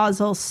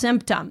menopausal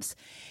symptoms.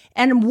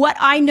 And what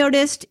I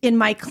noticed in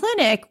my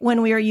clinic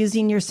when we were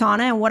using your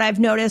sauna, and what I've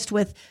noticed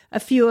with a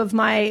few of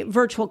my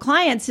virtual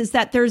clients, is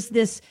that there's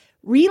this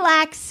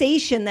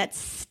relaxation that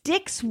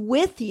sticks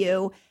with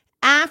you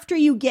after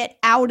you get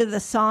out of the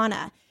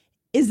sauna.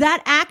 Is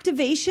that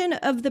activation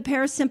of the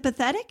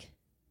parasympathetic?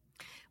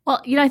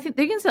 Well, I think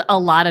there's a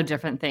lot of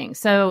different things.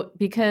 So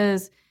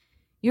because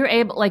you're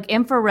able, like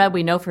infrared,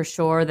 we know for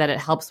sure that it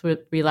helps with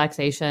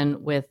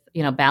relaxation, with,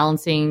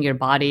 balancing your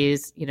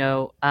body's,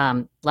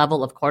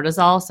 level of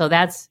cortisol. So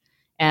that's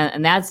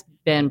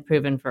been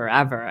proven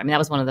forever. That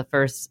was one of the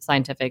first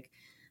scientific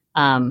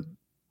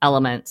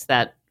elements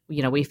that,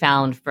 we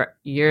found for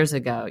years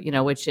ago,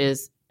 which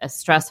is a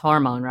stress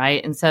hormone,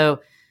 right? And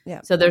so,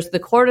 so there's the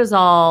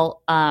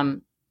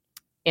cortisol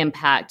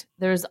impact.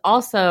 There's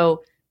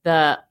also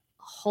the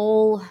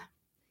whole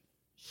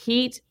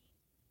heat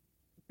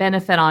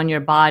benefit on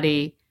your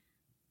body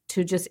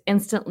to just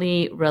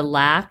instantly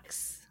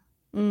relax,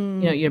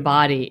 your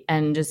body,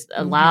 and just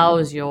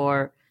allows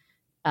your,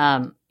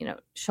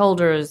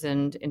 shoulders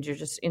and your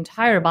just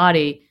entire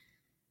body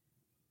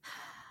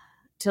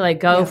to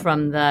go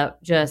from the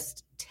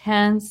just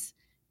tense,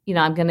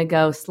 I'm going to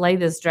go slay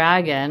this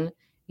dragon,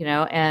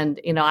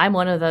 and, I'm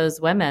one of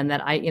those women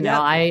that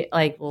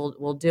I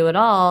will do it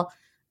all.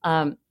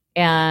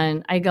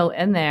 And I go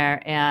in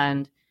there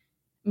and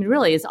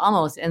really it's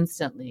almost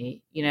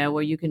instantly,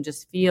 where you can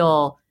just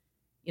feel,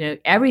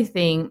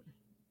 everything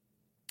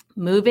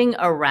moving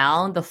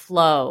around the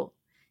flow,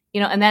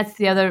 and that's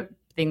the other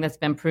thing that's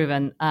been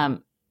proven.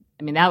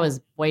 That was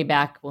way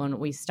back when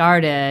we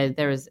started.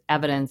 There was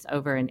evidence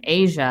over in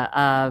Asia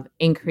of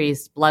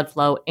increased blood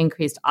flow,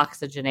 increased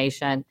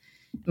oxygenation.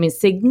 I mean,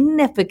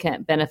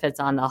 significant benefits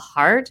on the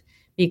heart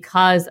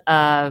because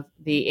of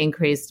the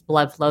increased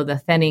blood flow, the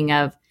thinning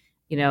of,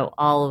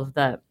 all of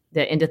the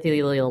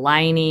endothelial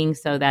lining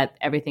so that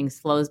everything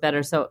flows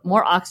better. So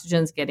more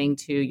oxygen's getting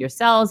to your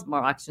cells,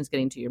 more oxygen's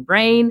getting to your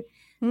brain.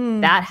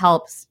 That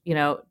helps,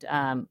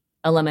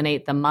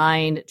 eliminate the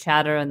mind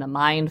chatter and the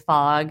mind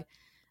fog.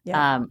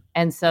 Yeah.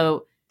 And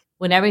so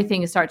when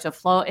everything starts to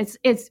flow,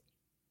 it's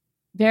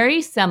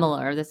very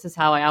similar. This is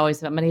how I always,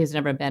 somebody who's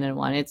never been in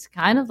one, it's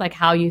kind of like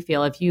how you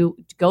feel if you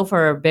go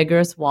for a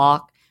vigorous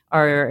walk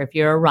or if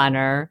you're a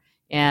runner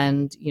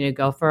and,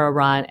 go for a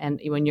run.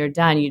 And when you're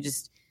done, you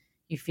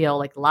feel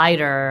like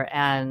lighter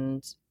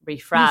and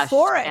refreshed.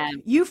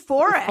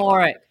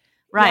 Euphoric.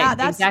 Right.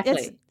 Yeah,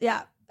 exactly.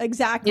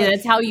 Exactly. Yeah,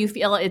 that's how you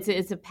feel.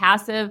 It's a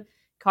passive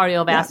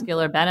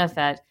cardiovascular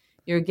benefit.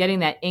 You're getting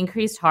that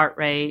increased heart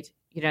rate.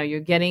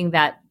 You're getting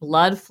that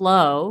blood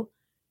flow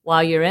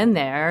while you're in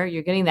there.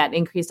 You're getting that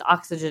increased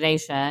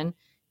oxygenation.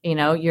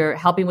 You're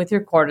helping with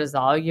your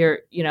cortisol. You're,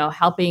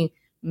 helping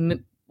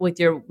with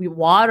your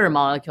water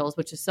molecules,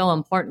 which is so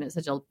important. It's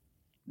such a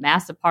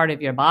massive part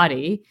of your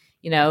body,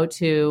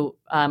 to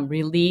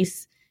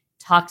release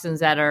toxins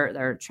that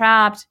are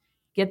trapped,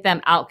 get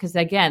them out. Because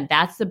again,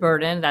 that's the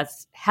burden.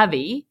 That's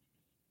heavy.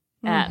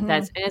 And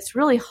it's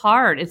really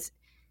hard.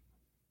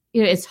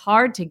 It's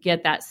hard to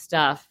get that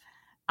stuff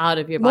out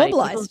of your body.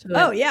 Mobilized.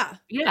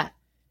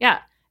 Yeah.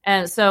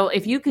 And so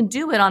if you can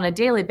do it on a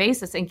daily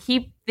basis and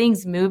keep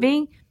things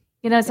moving,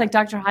 it's like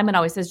Dr. Hyman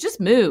always says, just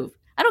move.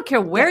 I don't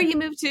care where you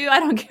move to. I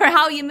don't care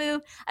how you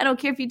move. I don't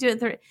care if you do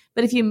it.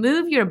 But if you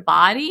move your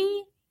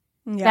body,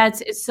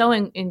 it's so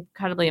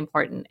incredibly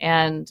important.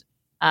 And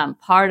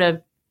part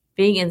of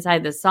being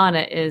inside the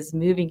sauna is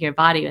moving your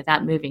body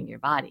without moving your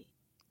body.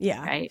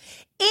 Yeah. Right.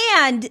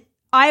 And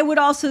I would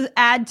also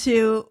add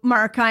to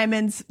Mark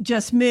Hyman's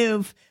just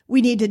move,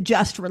 we need to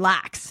just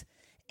relax.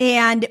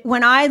 And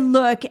when I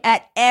look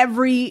at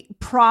every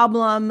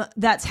problem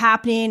that's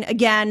happening,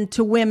 again,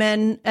 to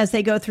women as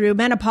they go through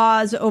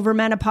menopause, over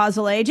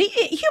menopausal age,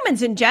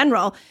 humans in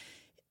general,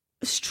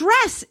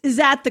 stress is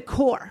at the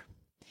core.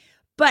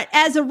 But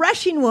as a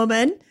rushing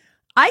woman,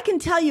 I can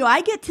tell you,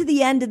 I get to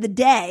the end of the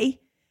day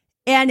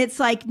and it's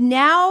like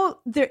now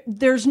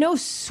there's no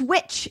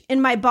switch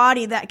in my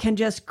body that can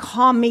just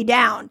calm me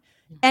down.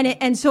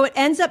 And so it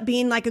ends up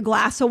being like a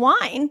glass of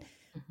wine.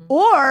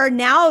 Or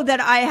now that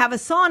I have a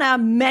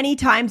sauna, many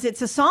times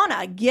it's a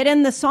sauna. Get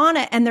in the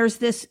sauna and there's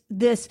this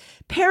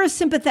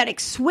parasympathetic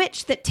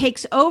switch that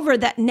takes over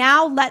that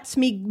now lets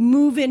me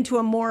move into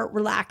a more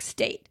relaxed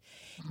state.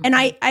 And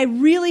I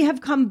really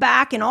have come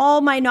back in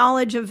all my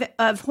knowledge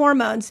of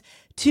hormones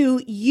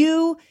to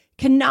you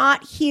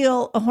cannot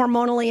heal a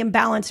hormonally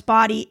imbalanced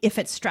body if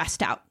it's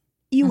stressed out.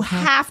 You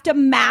have to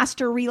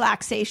master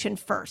relaxation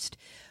first.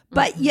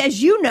 But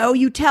as you know,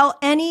 you tell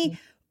any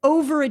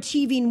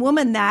overachieving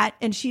woman that,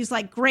 and she's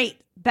like,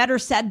 great, better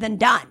said than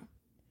done.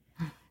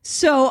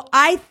 So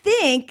I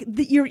think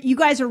that you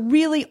guys are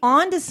really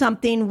onto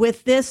something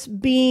with this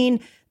being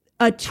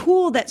a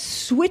tool that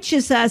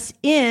switches us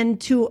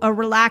into a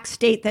relaxed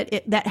state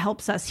that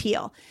helps us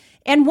heal.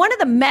 And one of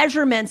the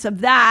measurements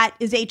of that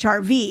is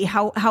HRV,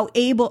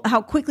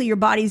 how quickly your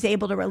body's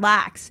able to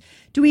relax.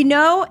 Do we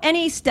know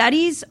any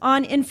studies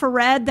on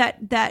infrared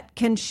that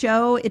can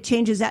show it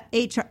changes that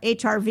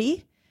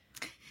HRV?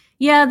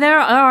 Yeah, there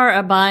are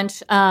a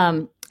bunch.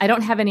 I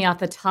don't have any off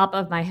the top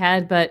of my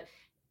head, but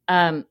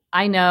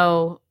I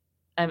know,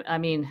 I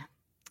mean,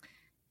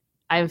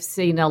 I've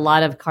seen a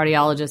lot of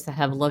cardiologists that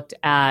have looked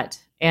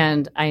at,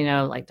 and I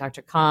know like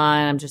Dr.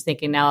 Khan, I'm just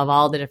thinking now of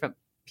all the different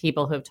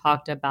people who have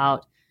talked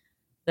about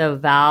the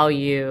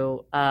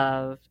value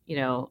of,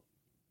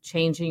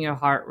 changing your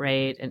heart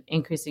rate and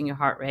increasing your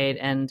heart rate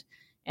and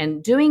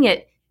doing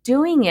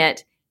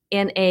it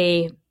in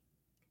a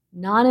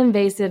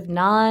non-invasive,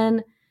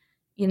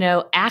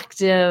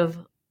 active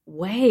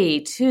way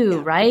too,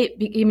 right?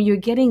 You're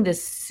getting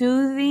this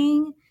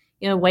soothing,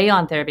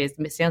 Wei-on therapy.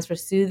 It stands for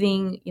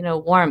soothing,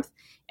 warmth.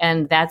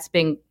 And that's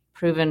been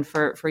proven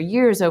for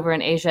years over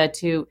in Asia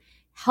to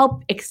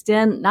help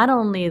extend not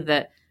only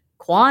the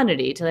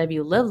quantity to have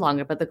you live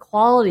longer, but the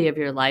quality of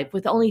your life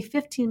with only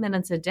 15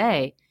 minutes a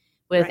day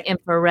with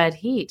infrared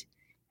heat.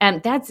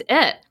 And that's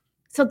it.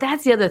 So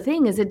that's the other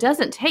thing is it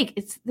doesn't take,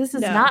 this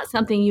is not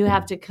something you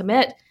have to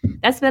commit.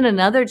 That's been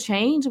another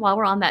change while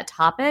we're on that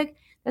topic.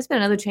 That's been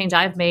another change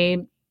I've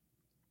made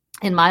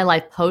in my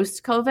life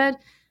post-COVID.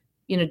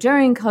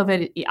 During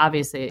COVID,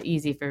 obviously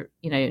easy for,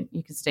 you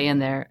can stay in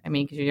there. I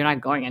mean, because you're not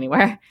going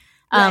anywhere.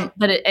 Right.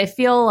 But I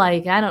feel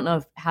like, I don't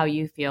know how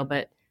you feel,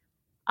 but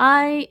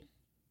I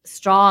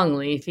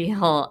strongly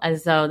feel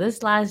as though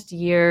this last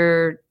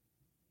year,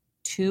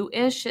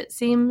 2-ish, it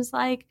seems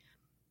like,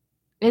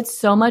 it's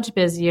so much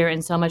busier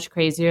and so much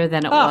crazier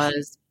than it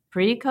was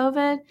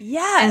pre-COVID.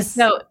 Yes. And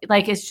so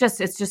like, it's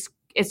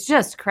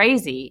just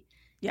crazy.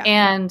 Yeah.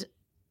 And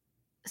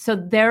so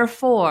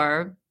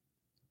therefore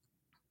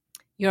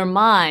your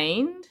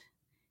mind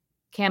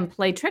can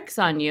play tricks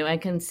on you and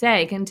can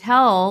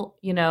tell,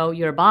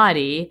 your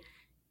body,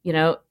 you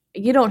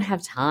don't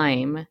have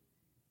time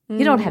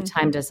You don't have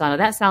time to sauna.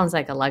 That sounds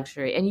like a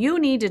luxury. And you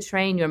need to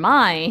train your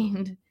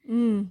mind.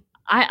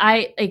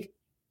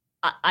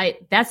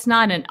 That's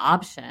not an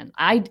option.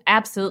 I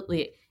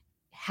absolutely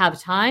have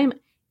time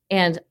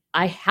and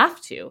I have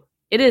to.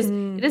 It is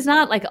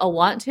not like a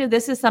want to.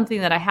 This is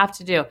something that I have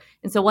to do.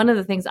 And so one of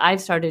the things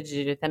I've started to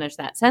do to finish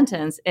that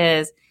sentence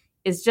is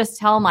just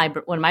tell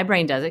when my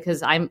brain does it,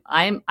 because I'm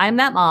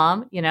that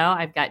mom,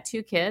 I've got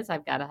 2 kids,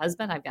 I've got a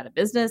husband, I've got a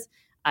business,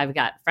 I've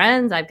got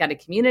friends, I've got a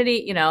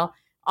community,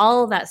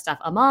 all of that stuff.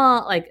 I'm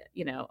all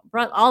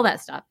all that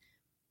stuff,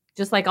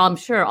 just like I'm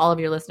sure all of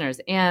your listeners.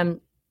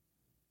 And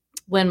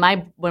when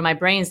my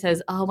brain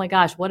says, oh my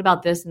gosh, what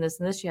about this and this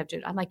and this you have to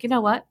do? I'm like, you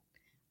know what?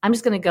 I'm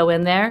just going to go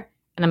in there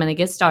and I'm going to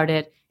get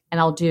started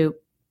and I'll do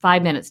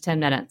 5 minutes, 10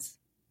 minutes.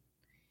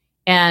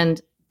 And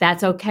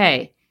that's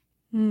okay.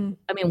 I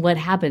mean, what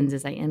happens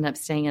is I end up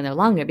staying in there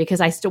longer because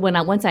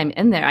once I'm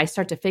in there, I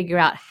start to figure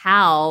out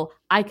how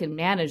I can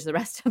manage the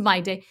rest of my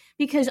day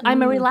because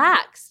I'm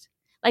relaxed.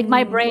 Like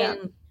my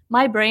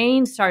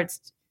brain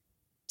starts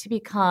to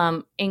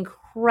become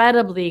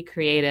incredibly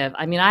creative.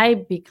 I mean, I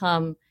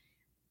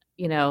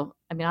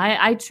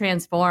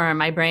transform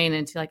my brain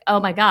into like, oh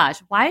my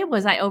gosh, why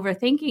was I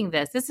overthinking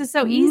this? This is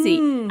so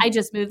easy. I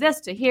just move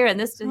this to here and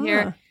this to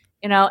here,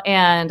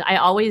 and I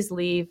always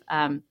leave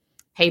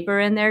paper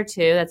in there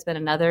too. That's been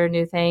another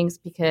new thing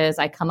because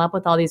I come up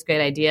with all these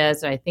great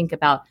ideas or I think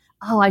about,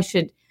 I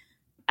should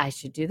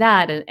do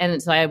that.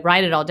 And so I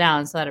write it all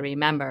down so that I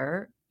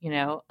remember,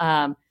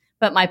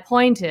 but my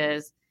point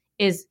is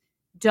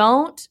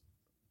don't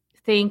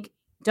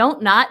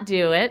not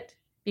do it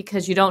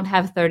because you don't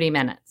have 30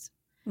 minutes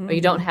or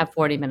you don't have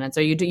 40 minutes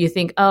or you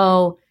think,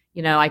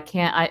 I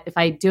can't, if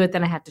I do it,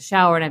 then I have to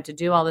shower and I have to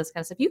do all this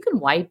kind of stuff. You can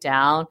wipe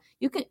down.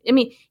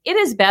 It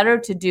is better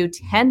to do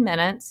 10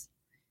 minutes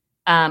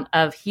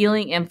of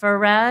healing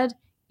infrared.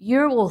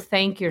 You will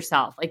thank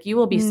yourself. Like you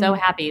will be so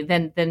happy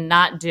than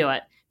not do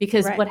it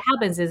because what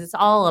happens is it's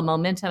all a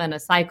momentum and a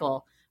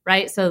cycle,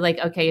 right? So like,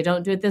 okay, you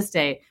don't do it this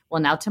day.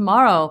 Well, now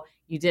tomorrow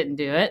you didn't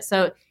do it.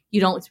 So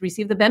you don't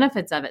receive the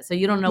benefits of it. So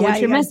you don't know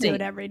what you're missing. Do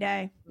it every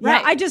day.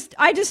 Right. Yeah,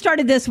 I just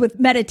started this with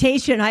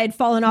meditation. I had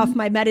fallen off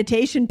my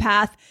meditation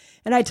path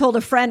and I told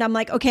a friend, I'm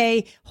like,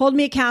 okay, hold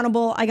me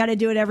accountable. I got to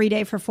do it every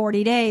day for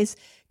 40 days.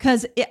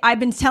 Because I've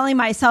been telling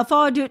myself,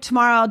 I'll do it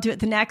tomorrow, I'll do it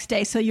the next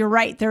day. So you're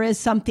right. There is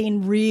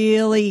something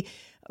really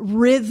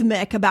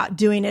rhythmic about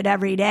doing it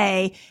every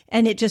day.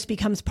 And it just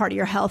becomes part of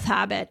your health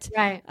habit.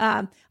 Right.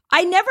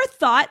 I never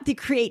thought the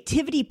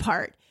creativity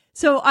part.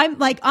 So I'm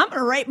like, I'm going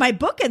to write my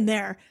book in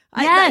there.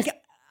 Yes.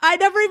 I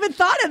never even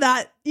thought of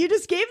that. You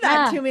just gave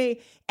that to me.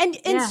 And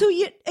so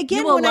you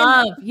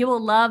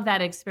will love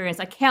that experience.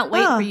 I can't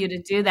wait for you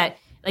to do that.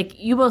 Like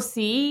you will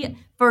see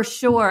for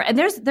sure. And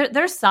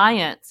there's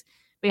science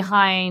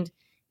behind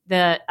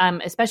the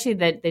especially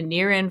the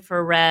near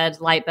infrared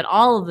light, but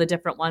all of the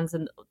different ones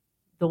and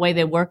the way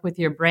they work with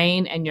your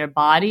brain and your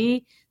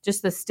body,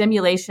 just the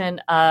stimulation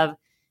of,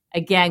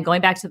 again, going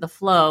back to the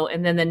flow,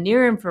 and then the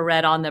near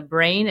infrared on the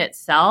brain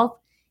itself,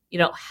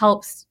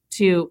 helps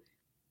to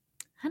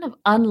kind of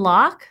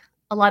unlock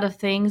a lot of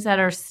things that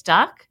are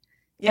stuck.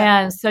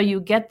 Yeah. And so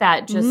you get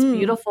that just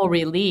beautiful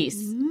release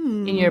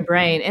in your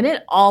brain. And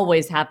it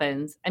always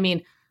happens. I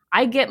mean,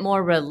 I get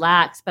more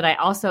relaxed, but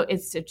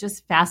it's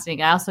just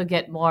fascinating. I also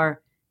get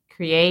more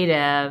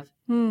creative,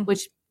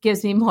 which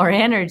gives me more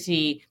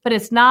energy, but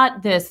it's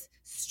not this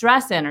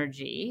stress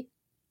energy.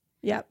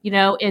 Yeah.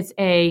 It's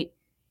a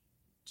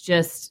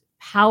just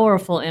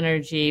powerful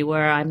energy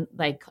where I'm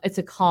like, it's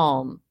a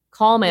calm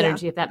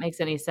energy, if that makes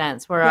any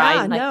sense, where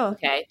I'm like,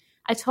 okay,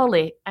 I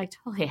totally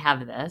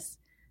have this.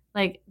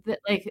 Like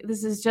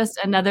this is just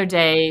another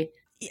day.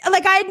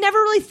 Like I had never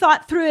really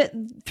thought through it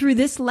through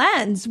this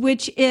lens,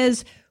 which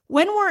is,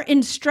 when we're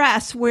in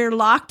stress, we're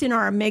locked in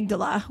our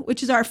amygdala,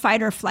 which is our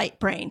fight or flight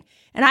brain.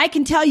 And I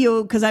can tell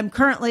you, because I'm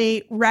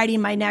currently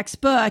writing my next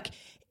book,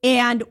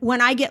 and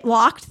when I get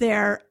locked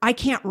there, I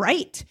can't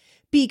write.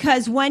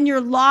 Because when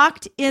you're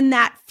locked in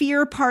that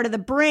fear part of the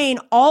brain,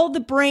 all the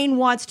brain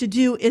wants to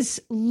do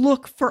is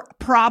look for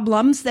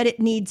problems that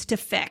it needs to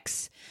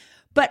fix.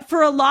 But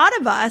for a lot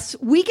of us,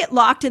 we get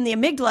locked in the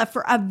amygdala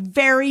for a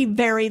very,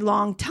 very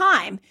long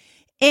time.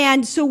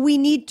 And so we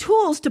need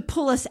tools to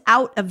pull us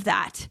out of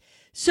that.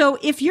 So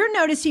if you're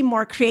noticing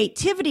more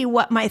creativity,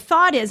 what my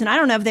thought is, and I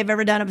don't know if they've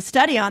ever done a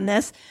study on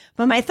this,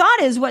 but my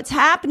thought is what's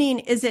happening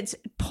is it's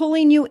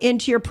pulling you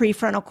into your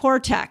prefrontal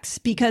cortex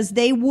because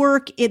they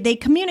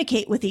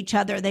communicate with each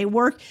other. They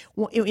work,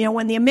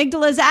 when the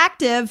amygdala is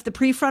active, the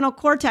prefrontal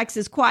cortex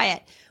is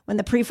quiet. When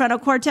the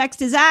prefrontal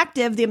cortex is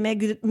active, the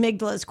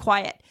amygdala is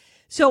quiet.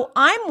 So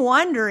I'm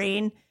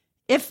wondering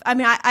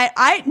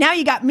I now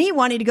you got me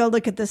wanting to go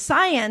look at the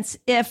science,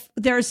 if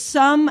there's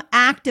some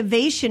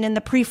activation in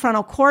the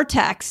prefrontal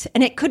cortex,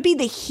 and it could be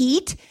the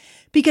heat,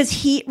 because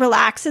heat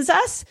relaxes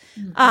us.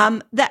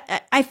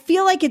 That I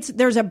feel like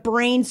there's a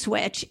brain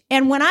switch.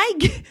 And when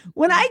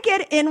I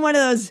get in one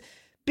of those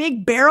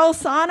big barrel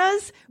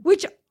saunas,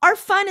 which are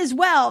fun as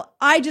well,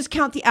 I just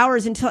count the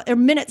hours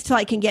minutes till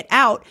I can get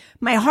out.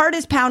 My heart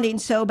is pounding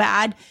so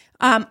bad.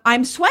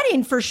 I'm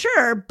sweating for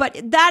sure, but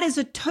that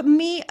is to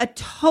me a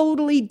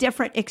totally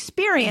different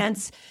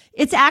experience.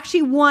 It's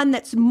actually one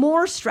that's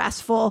more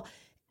stressful.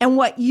 And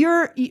what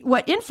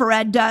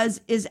infrared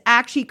does is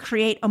actually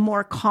create a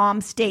more calm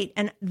state.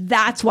 And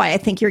that's why I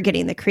think you're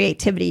getting the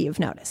creativity you've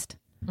noticed.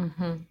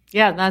 Mm-hmm.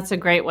 Yeah, that's a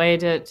great way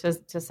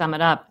to sum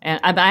it up. And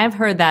I've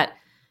heard that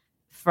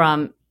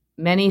from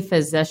many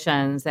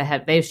physicians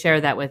they've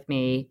shared that with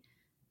me.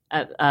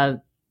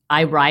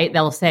 I write,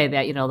 they'll say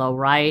that, they'll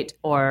write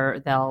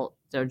or they'll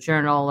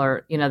journal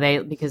or,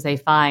 because they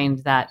find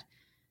that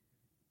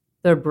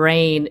their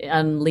brain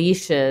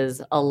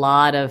unleashes a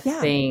lot of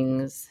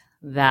things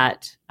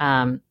that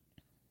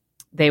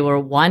they were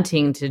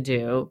wanting to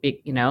do,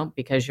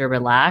 because you're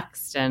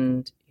relaxed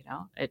and,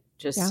 it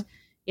just,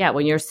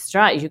 when you're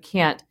stressed, you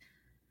can't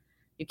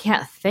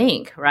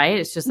think, right?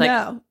 It's just like,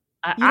 no.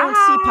 You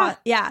don't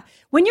see,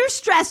 when you're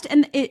stressed,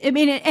 and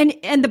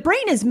and the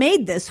brain is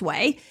made this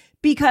way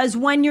because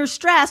when you're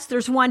stressed,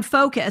 there's one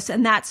focus,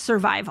 and that's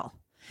survival.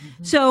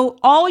 Mm-hmm. So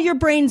all your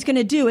brain's going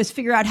to do is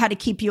figure out how to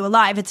keep you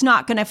alive. It's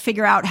not going to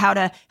figure out how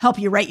to help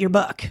you write your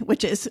book,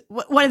 which is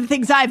one of the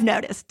things I've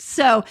noticed.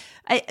 So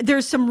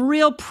there's some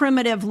real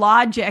primitive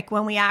logic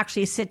when we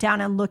actually sit down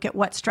and look at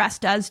what stress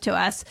does to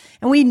us.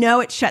 And we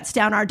know it shuts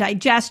down our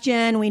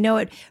digestion. We know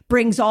it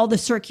brings all the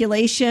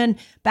circulation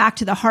back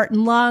to the heart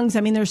and lungs.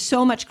 I mean, there's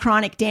so much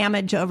chronic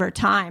damage over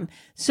time.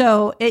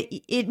 So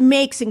it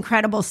makes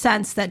incredible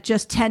sense that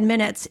just 10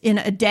 minutes in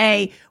a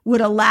day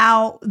would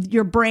allow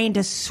your brain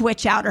to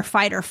switch out or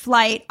fight or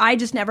flight. I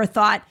just never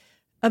thought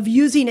of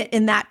using it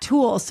in that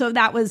tool. So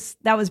that was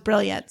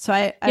brilliant. So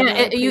I really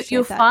appreciate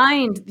you that.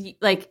 Find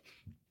like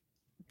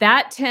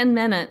that 10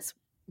 minutes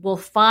will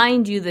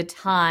find you the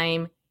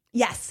time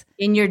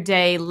in your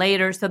day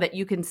later so that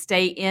you can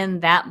stay in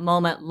that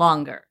moment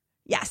longer.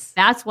 Yes.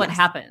 That's what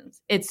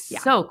happens. It's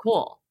so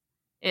cool.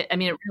 It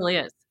really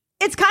is.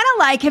 It's kind of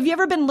like, have you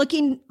ever been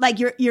looking, like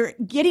you're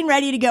getting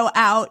ready to go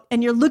out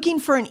and you're looking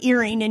for an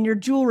earring in your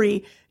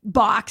jewelry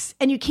box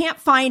and you can't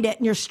find it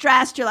and you're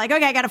stressed. You're like,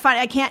 okay, I got to find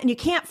it. I can't. And you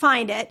can't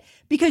find it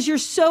because you're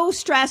so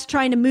stressed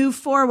trying to move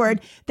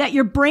forward that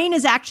your brain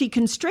is actually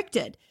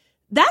constricted.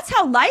 That's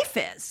how life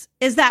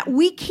is that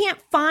we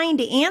can't find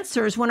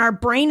answers when our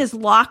brain is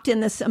locked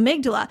in this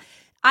amygdala.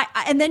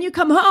 And then you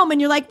come home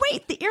and you're like,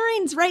 wait, the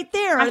earring's right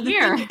there. Right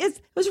here.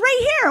 It was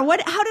right here.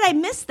 How did I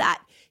miss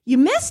that? You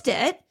missed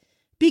it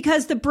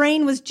because the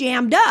brain was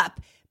jammed up.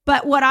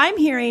 But what I'm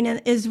hearing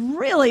is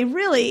really,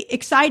 really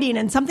exciting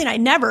and something I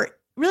never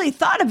really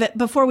thought of it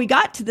before we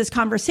got to this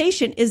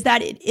conversation is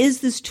that it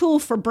is this tool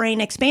for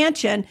brain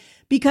expansion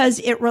because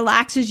it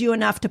relaxes you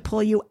enough to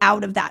pull you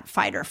out of that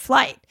fight or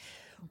flight,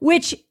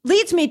 which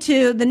leads me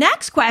to the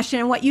next question.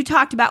 And what you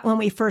talked about when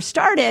we first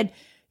started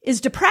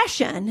is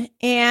depression.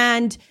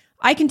 And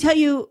I can tell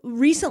you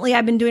recently,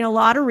 I've been doing a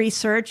lot of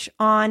research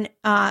on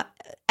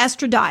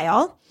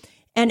estradiol.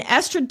 And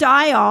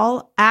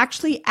estradiol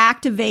actually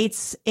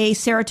activates a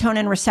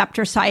serotonin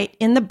receptor site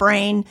in the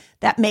brain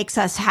that makes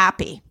us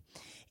happy.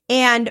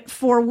 And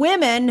for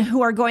women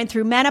who are going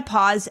through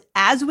menopause,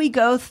 as we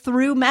go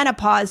through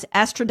menopause,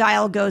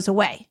 estradiol goes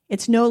away.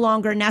 It's no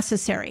longer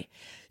necessary.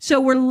 So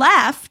we're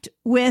left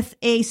with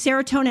a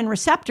serotonin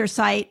receptor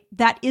site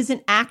that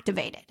isn't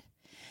activated.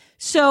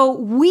 So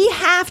we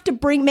have to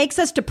makes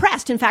us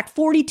depressed. In fact,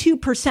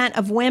 42%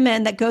 of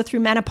women that go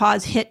through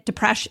menopause hit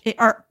depression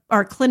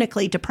are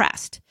clinically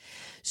depressed.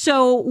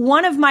 So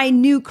one of my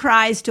new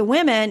cries to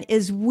women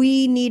is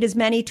we need as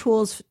many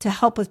tools to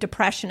help with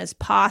depression as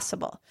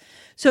possible.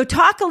 So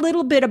talk a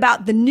little bit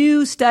about the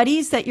new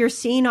studies that you're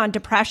seeing on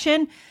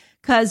depression,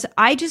 because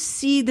I just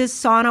see this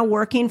sauna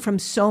working from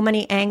so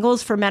many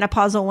angles for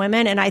menopausal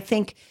women. And I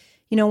think,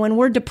 when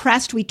we're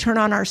depressed, we turn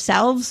on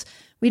ourselves.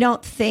 We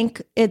don't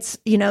think it's,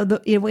 we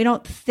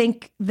don't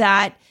think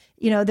that,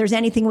 there's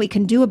anything we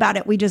can do about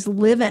it. We just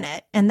live in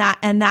it. And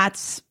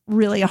that's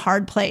really a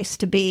hard place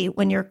to be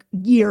when you're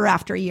year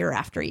after year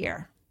after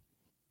year.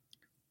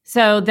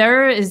 So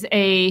there is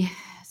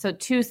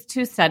two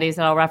studies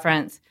that I'll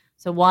reference.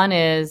 So one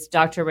is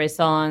Dr.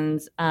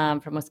 Raison's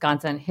from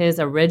Wisconsin, his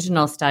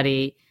original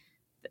study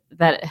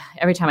that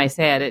every time I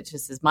say it, it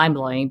just is mind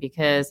blowing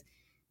because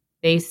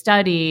they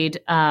studied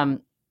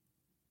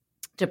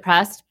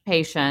depressed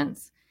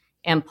patients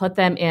and put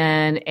them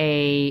in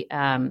a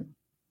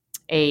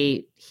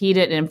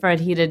infrared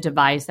heated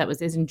device that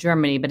was in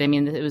Germany, but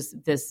it was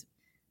this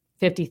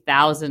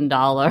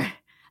 $50,000,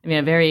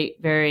 a very,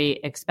 very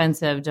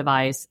expensive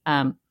device.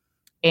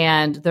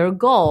 And their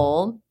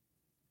goal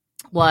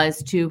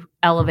was to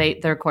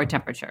elevate their core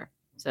temperature.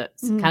 So it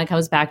kind of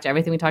comes back to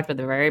everything we talked about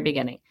at the very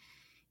beginning.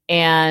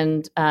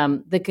 And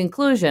the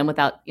conclusion,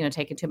 without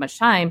taking too much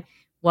time,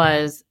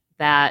 was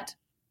that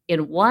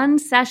in one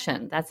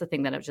session, that's the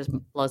thing that just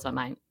blows my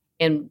mind.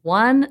 In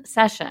one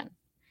session,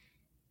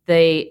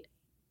 they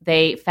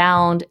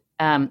found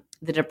the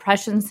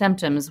depression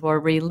symptoms were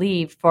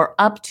relieved for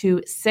up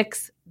to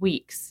 6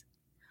 weeks.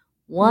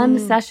 One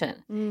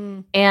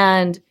session.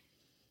 And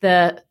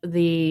the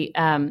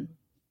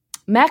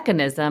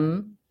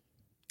mechanism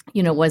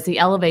was the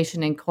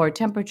elevation in core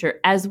temperature,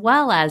 as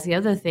well as the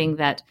other thing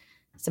that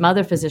some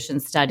other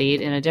physicians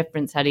studied in a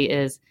different study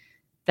is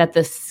that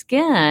the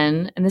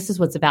skin, and this is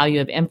what's the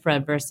value of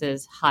infrared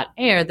versus hot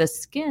air, the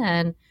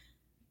skin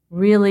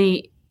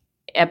really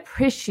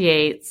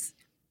appreciates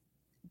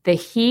the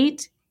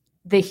heat.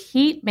 The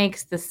heat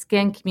makes the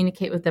skin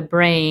communicate with the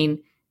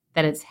brain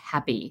that it's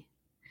happy.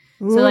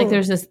 Ooh. So like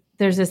there's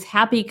this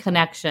happy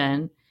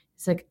connection.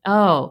 It's like,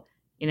 oh,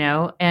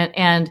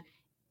 and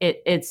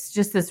it's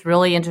just this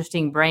really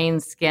interesting brain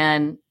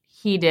skin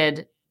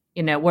heated,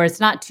 where it's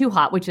not too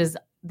hot, which is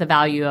the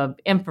value of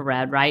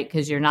infrared, right?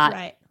 Because you're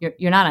not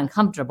you're not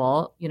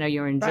uncomfortable.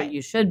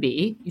 You should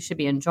be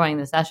enjoying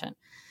the session.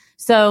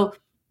 So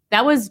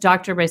that was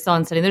Dr.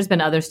 Bracelon's study. There's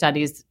been other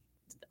studies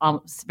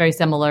very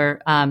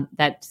similar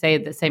that say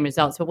the same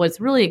results. But what's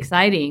really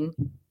exciting,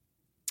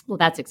 well,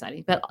 that's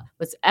exciting, but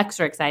what's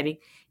extra exciting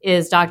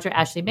is Dr.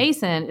 Ashley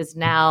Mason is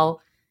now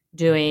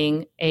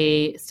doing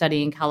a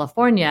study in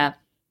California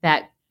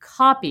that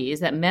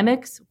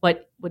mimics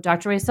what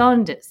Dr.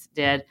 Bracellon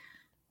did,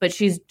 but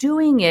she's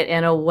doing it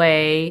in a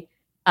way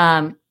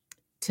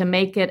to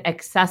make it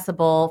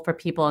accessible for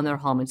people in their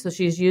home. And so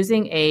she's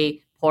using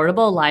a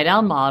portable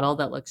lie-down model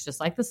that looks just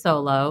like the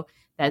Solo,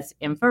 that's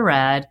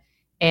infrared.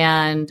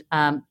 And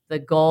the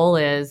goal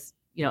is,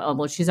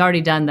 she's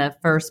already done the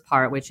first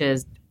part, which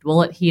is,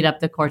 will it heat up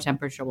the core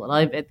temperature? Will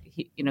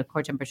it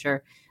core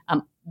temperature?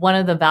 One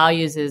of the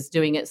values is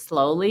doing it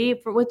slowly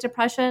with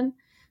depression.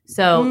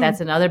 So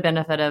that's another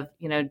benefit of,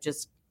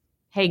 just,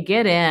 hey,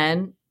 get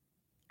in.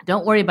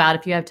 Don't worry about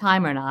if you have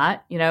time or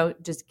not.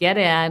 Just get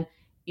in.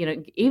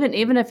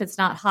 Even if it's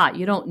not hot,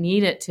 you don't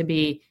need it to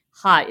be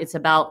hot. It's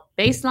about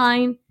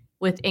baseline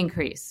with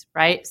increase,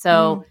 right?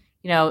 So,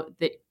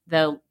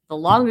 the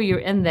longer you're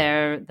in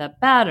there, the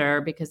better,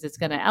 because it's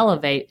going to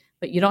elevate,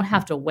 but you don't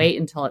have to wait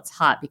until it's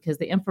hot, because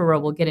the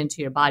infrared will get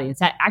into your body.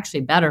 It's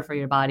actually better for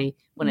your body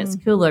when it's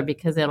cooler,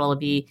 because it'll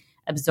be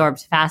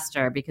absorbed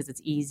faster, because it's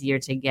easier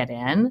to get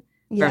in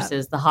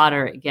versus the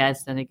hotter it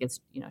gets, then it gets,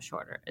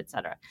 shorter, et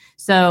cetera.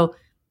 So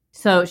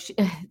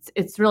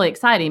it's really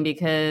exciting,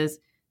 because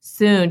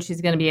soon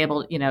she's going to be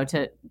able,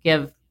 to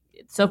give,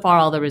 so far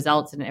all the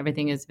results and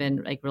everything has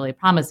been like really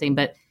promising,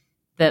 but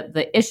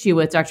the issue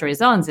with Dr.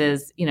 Bracellon's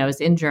is,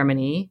 is in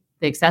Germany,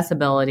 the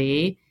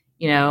accessibility,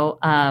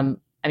 how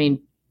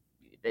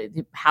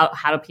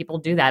do people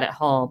do that at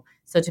home?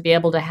 So to be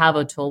able to have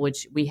a tool,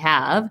 which we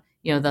have,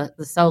 the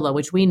Solo,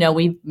 which we know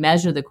we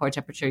measured the core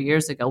temperature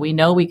years ago. We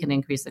know we can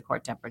increase the core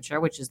temperature,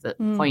 which is the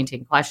point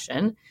in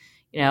question,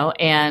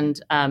 and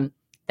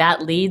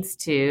that leads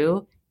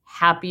to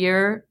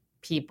happier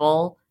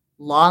people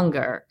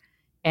longer.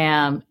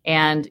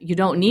 And you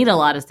don't need a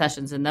lot of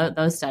sessions in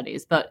those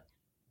studies, but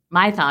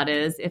my thought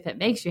is, if it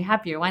makes you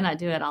happier, why not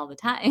do it all the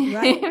time?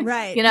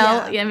 Right.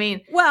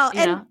 And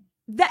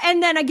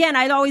then again,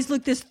 I'd always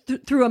look this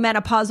through a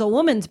menopausal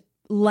woman's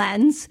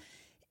lens,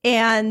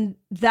 and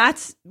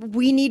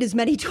we need as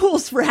many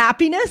tools for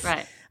happiness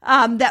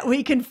that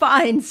we can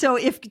find. So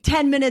if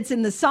 10 minutes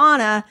in the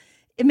sauna,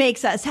 it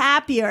makes us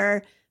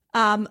happier.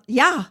 What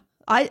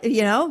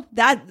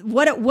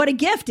a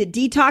gift. It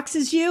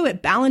detoxes you.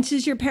 It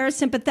balances your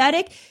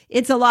parasympathetic.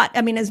 It's a lot.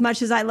 As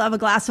much as I love a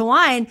glass of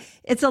wine,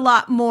 it's a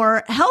lot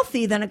more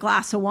healthy than a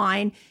glass of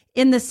wine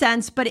in the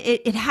sense, but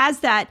it has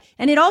that,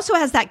 and it also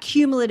has that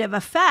cumulative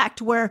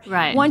effect where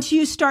once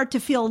you start to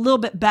feel a little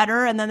bit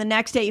better, and then the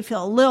next day you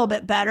feel a little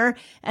bit better,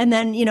 and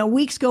then,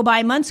 weeks go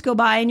by, months go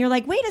by, and you're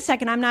like, wait a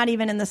second, I'm not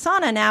even in the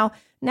sauna now.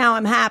 Now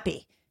I'm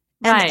happy.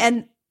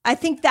 And I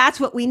think that's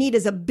what we need,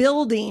 is a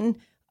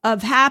building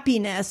of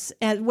happiness,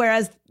 and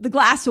whereas the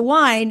glass of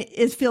wine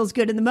feels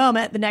good in the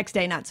moment, the next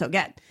day not so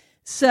good.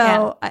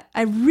 So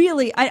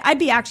I'd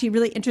be actually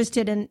really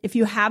interested in, if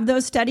you have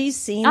those studies,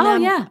 seeing them. Oh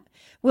yeah,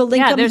 we'll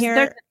link them here.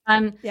 There's a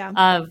ton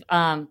of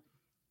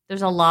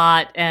there's a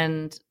lot,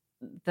 and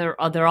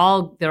they're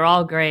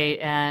all great.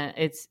 And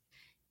it's,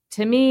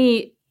 to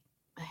me,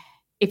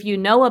 if you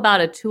know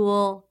about a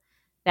tool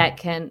that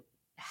can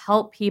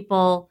help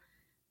people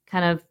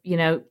kind of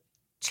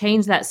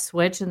change that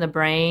switch in the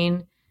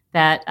brain.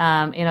 That,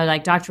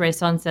 like Dr.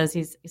 Bracellon says,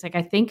 he's like,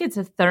 I think it's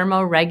a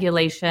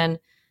thermoregulation.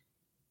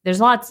 There's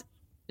lots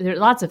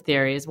of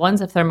theories.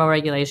 One's a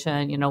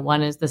thermoregulation,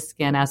 one is the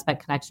skin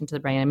aspect connection to the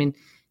brain.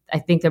 I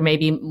think there may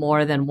be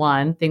more than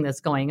one thing that's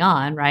going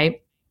on,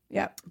 right?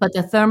 Yeah. But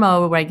the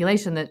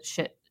thermoregulation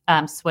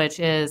switch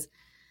is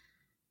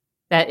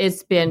that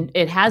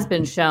it has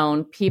been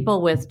shown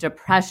people with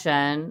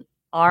depression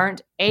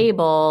aren't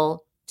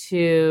able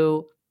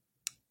to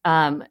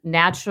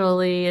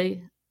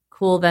naturally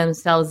cool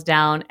themselves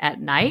down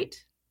at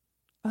night.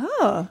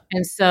 Oh.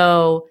 And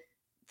so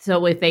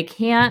if they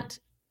can't,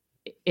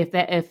 if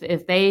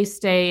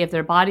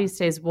their body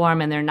stays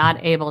warm and they're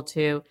not able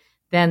to,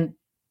 then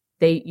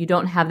you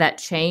don't have that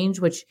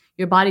change, which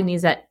your body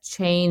needs that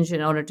change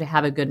in order to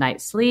have a good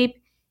night's sleep.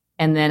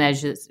 And then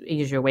as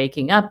you're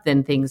waking up,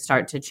 then things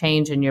start to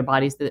change, and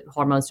the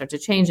hormones start to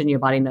change, and your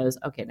body knows,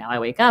 okay, now I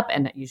wake up,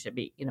 and you should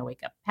be,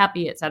 wake up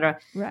happy, et cetera.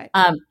 Right.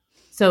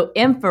 So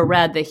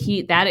infrared, the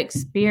heat, that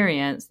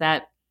experience,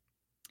 that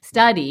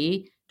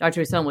study,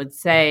 Dr. Rousseau would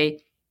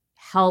say,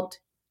 helped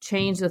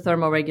change the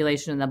thermal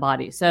regulation in the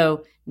body.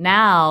 So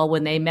now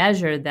when they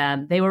measured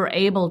them, they were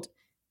able to,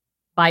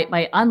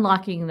 by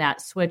unlocking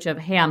that switch of,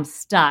 hey, I'm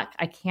stuck,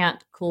 I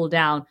can't cool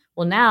down.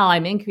 Well, now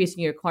I'm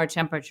increasing your core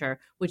temperature,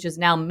 which is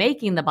now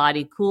making the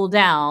body cool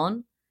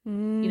down.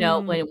 When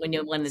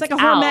it's like a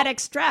out. hormetic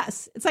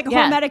stress. It's like a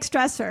hormetic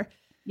stressor.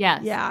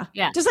 Yes. Yeah.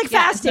 Yeah. Just like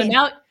fasting.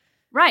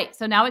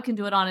 So now it can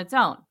do it on its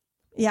own.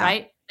 Yeah.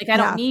 Right. Like I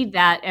don't need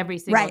that every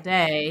single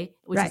day,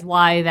 which is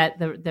why that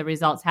the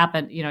results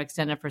happen,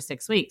 extended for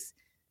 6 weeks.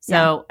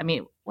 So, I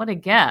mean, what a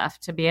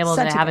gift to be able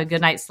to have a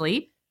good night's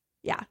sleep.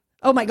 Yeah.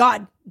 Oh my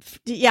God.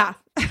 Yeah.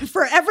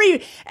 For every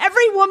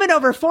woman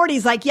over 40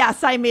 is like, yeah,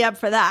 sign me up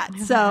for that.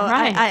 So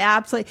I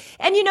absolutely.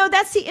 And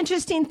that's the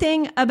interesting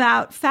thing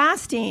about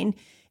fasting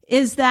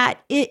is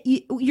that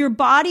your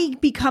body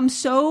becomes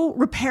so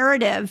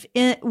reparative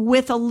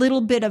with a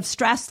little bit of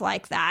stress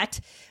like that,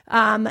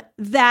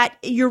 that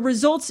your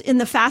results in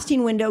the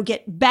fasting window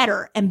get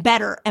better and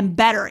better and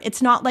better.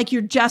 It's not like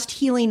you're just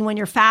healing when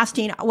you're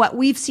fasting. What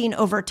we've seen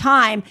over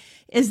time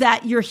is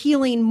that you're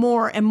healing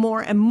more and more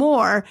and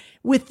more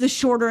with the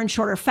shorter and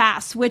shorter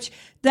fasts, which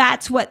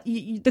that's what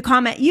the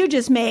comment you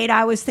just made.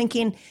 I was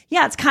thinking,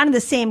 yeah, it's kind of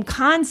the same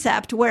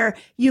concept where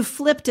you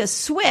flipped a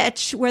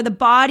switch where the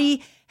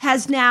body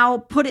has now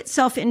put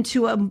itself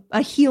into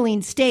a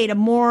healing state, a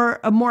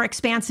more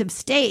expansive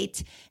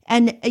state.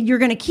 And you're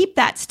going to keep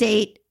that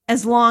state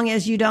as long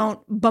as you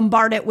don't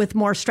bombard it with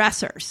more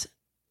stressors.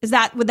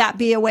 Would that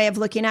be a way of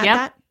looking at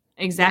that?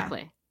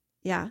 Exactly.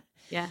 Yeah.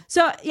 Yeah.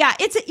 So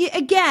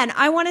again,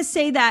 I want to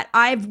say that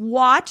I've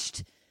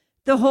watched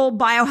the whole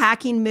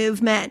biohacking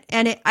movement,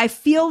 and I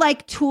feel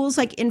like tools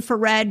like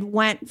infrared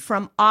went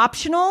from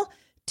optional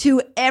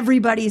to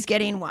everybody's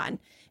getting one.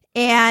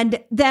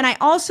 And then I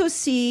also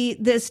see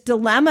this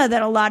dilemma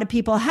that a lot of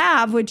people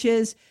have, which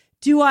is,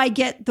 do I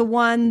get the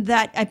one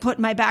that I put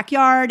in my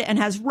backyard and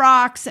has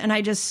rocks and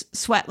I just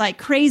sweat like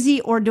crazy,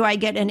 or do I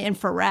get an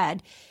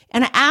infrared?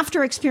 And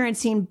after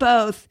experiencing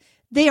both,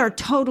 they are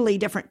totally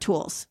different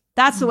tools.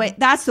 That's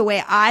the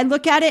way I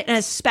look at it. And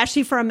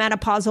especially for a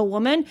menopausal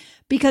woman,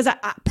 because I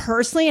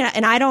personally,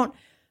 and I don't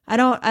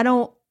want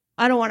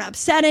to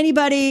upset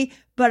anybody,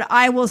 but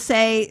I will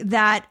say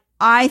that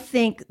I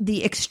think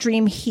the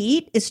extreme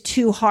heat is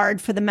too hard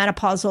for the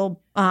menopausal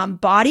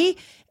body.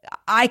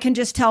 I can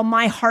just tell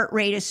my heart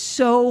rate is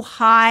so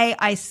high.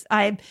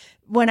 I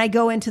when I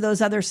go into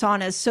those other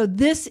saunas. So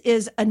this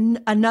is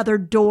another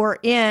door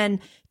in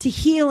to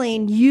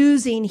healing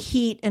using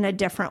heat in a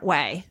different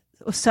way.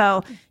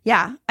 So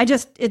yeah,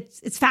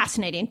 it's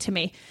fascinating to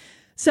me.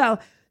 So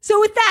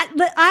with that,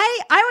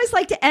 I always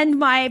like to end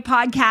my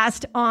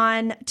podcast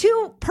on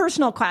 2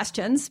 personal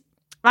questions.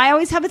 I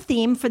always have a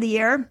theme for the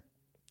year.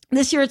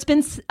 This year it's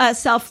been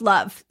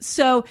self-love.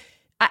 So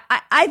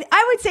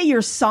I would say your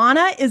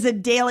sauna is a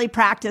daily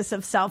practice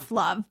of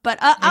self-love. But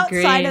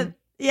outside of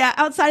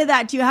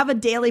that, do you have a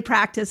daily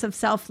practice of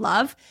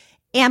self-love?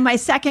 And my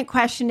second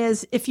question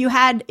is, if you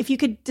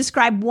could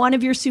describe one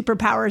of your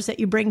superpowers that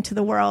you bring to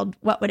the world,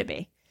 what would it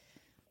be?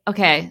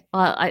 Okay.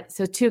 Well,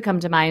 so 2 come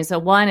to mind. So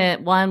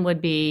one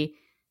would be,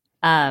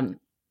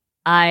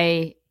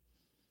 I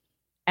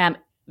am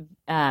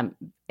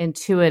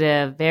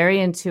intuitive, very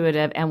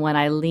intuitive. And when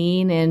I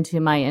lean into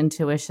my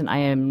intuition, I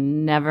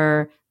am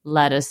never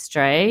led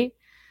astray.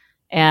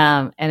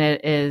 And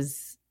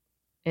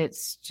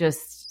it's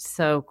just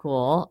so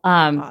cool.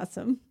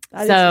 Awesome.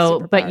 But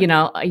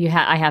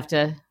I have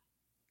to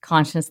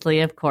consciously,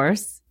 of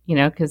course,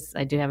 because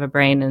I do have a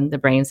brain, and the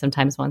brain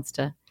sometimes wants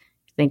to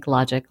think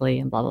logically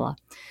and blah, blah, blah.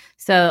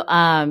 So,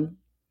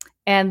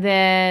 and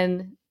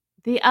then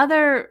the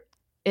other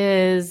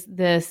is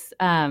this,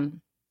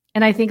 and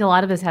I think a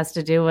lot of this has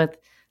to do with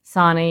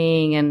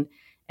sauning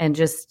and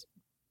just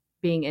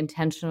being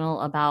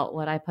intentional about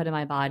what I put in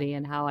my body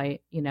and how I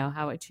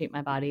treat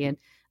my body. And,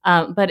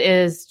 but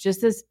is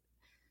just this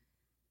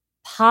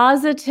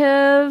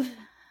positive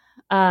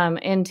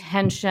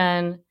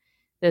intention,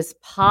 this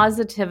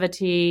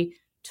positivity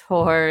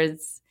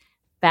towards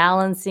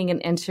balancing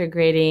and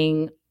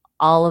integrating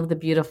all of the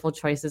beautiful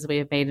choices we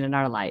have made in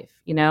our life,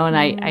 and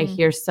I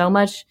hear so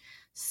much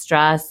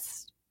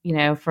stress,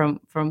 from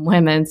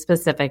women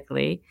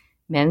specifically,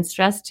 men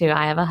stress too.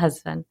 I have a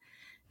husband.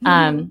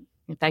 In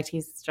fact,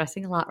 he's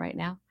stressing a lot right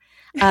now.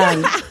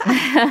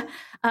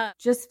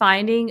 Just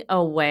finding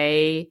a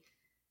way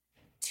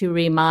to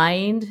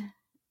remind,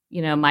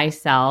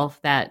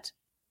 myself that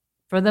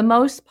for the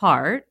most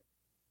part,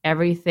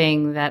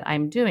 everything that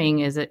I'm doing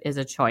is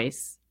a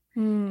choice.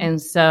 And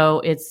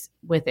so it's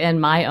within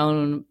my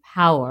own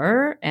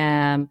power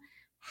and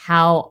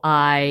how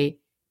I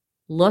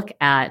look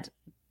at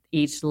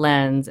each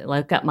lens,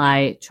 look at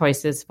my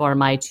choices for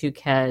my 2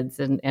 kids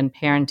and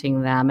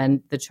parenting them,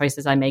 and the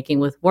choices I'm making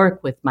with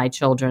work with my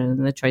children,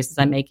 and the choices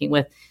I'm making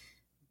with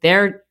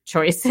their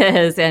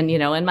choices, and,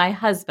 and my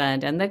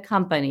husband and the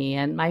company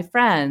and my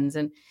friends,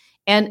 and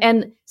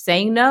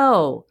saying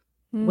no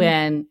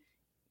when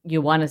you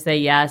want to say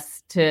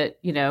yes to,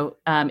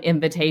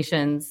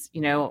 invitations,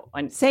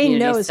 saying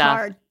no is stuff.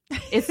 hard.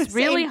 It's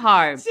really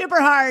hard.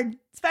 Super hard,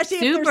 especially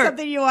if there's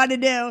something you want to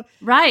do.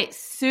 Right.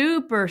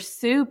 Super,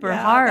 super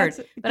hard.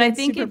 But I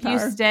think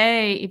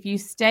if you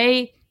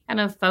stay kind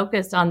of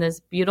focused on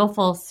this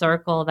beautiful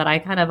circle that I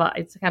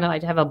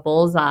have a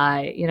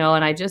bullseye,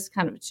 and I just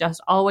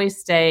always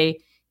stay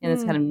in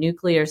this kind of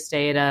nuclear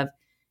state of,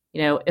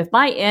 if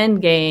my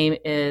end game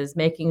is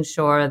making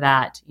sure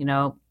that,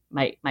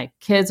 my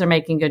kids are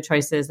making good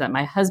choices, that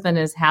my husband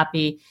is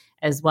happy,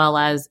 as well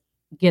as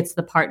gets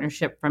the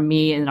partnership from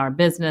me in our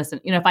business.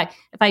 And, if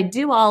I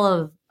do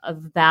all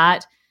of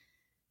that,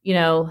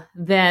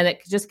 then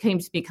it just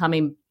keeps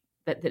becoming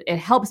that it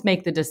helps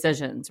make the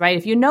decisions, right?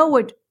 If you know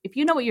what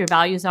your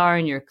values are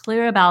and you're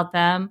clear about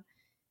them,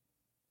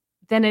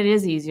 then it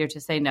is easier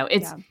to say no.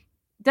 It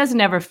doesn't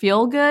ever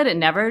feel good. It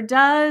never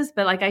does.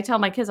 But like I tell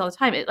my kids all the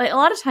time, a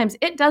lot of times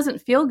it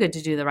doesn't feel good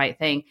to do the right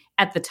thing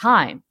at the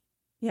time.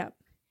 Yeah.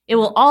 It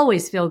will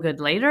always feel good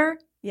later.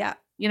 Yeah.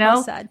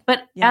 Well said.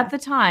 But at the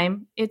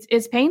time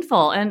it's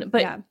painful. Suck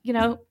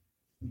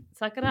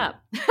it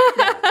up.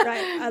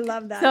 Right. I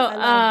love that. So,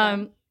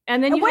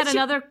 and then you had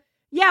another.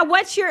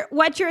 What's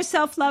your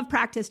self-love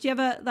practice? Do you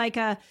have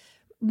a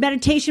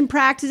meditation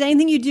practice?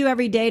 Anything you do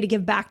every day to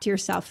give back to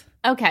yourself?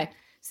 Okay.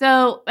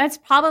 So that's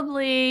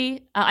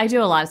probably, I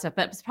do a lot of stuff,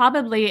 but it's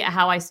probably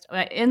how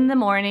in the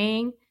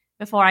morning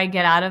before I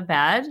get out of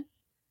bed,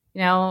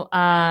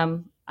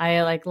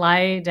 I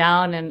lie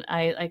down and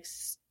I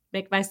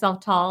make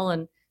myself tall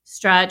and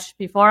stretch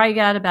before I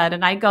get out of bed.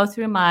 And I go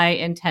through my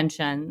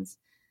intentions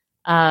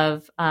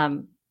of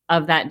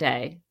that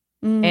day.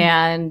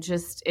 And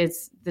just,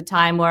 it's the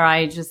time where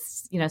I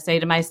just, say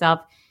to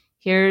myself,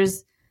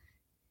 here's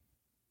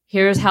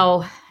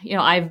how,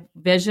 I've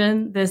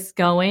visioned this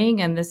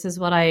going, and this is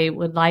what I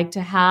would like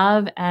to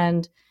have.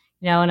 And,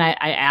 and I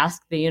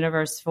ask the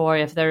universe for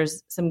if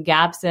there's some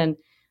gaps in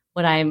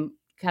what I'm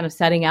kind of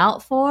setting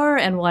out for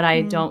and what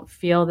I don't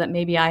feel that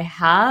maybe I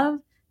have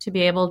to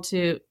be able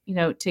to,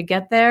 to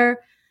get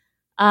there.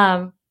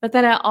 But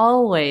then I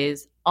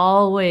always,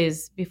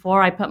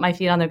 before I put my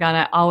feet on the ground,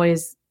 I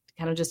always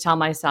kind of just tell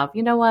myself,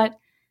 you know what,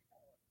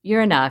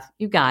 you're enough.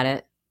 You got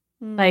it.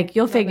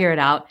 You'll figure it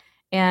out.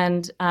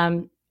 And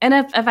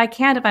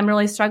if I'm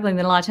really struggling,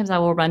 then a lot of times I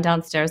will run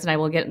downstairs and I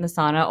will get in the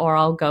sauna, or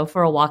I'll go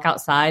for a walk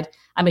outside.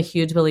 I'm a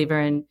huge believer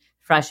in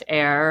fresh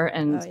air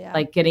and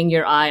getting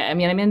your eye. I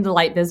mean, I'm in the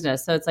light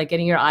business, so it's like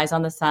getting your eyes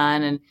on the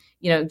sun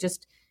and,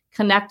 just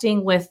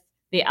connecting with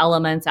the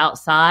elements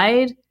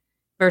outside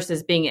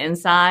versus being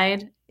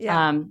inside.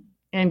 Yeah.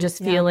 And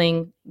just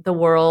feeling the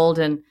world.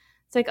 And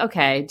it's like,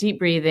 okay, deep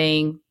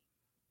breathing,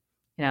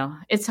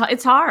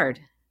 it's hard.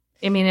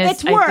 I mean,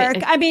 it's work.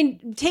 I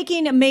mean,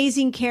 taking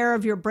amazing care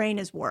of your brain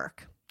is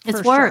work.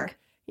 It's work. Sure.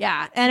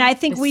 Yeah. And I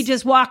think we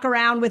just walk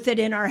around with it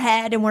in our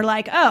head and we're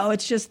like, oh,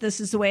 it's just,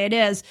 this is the way it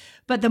is.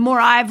 But the more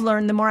I've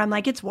learned, the more I'm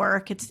like, it's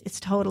work. It's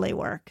totally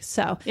work.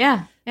 So,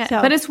 yeah.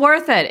 But it's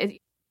worth it.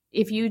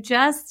 If you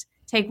just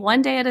take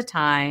one day at a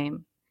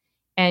time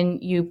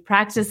and you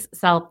practice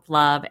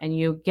self-love and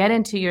you get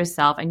into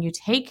yourself and you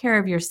take care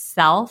of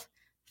yourself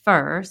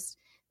first,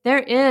 there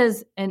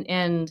is an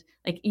end.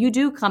 Like, you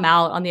do come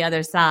out on the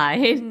other side,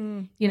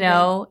 in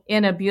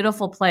a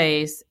beautiful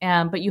place.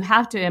 But you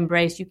have to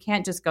embrace, you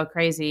can't just go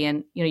crazy.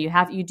 And,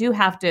 you do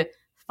have to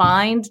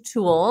find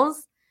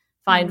tools,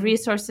 find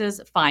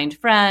resources, find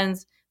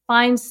friends,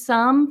 find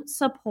some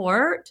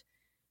support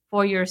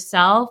for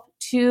yourself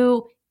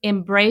to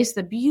embrace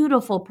the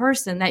beautiful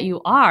person that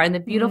you are and the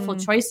beautiful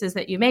choices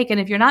that you make. And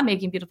if you're not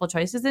making beautiful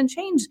choices, then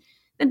change,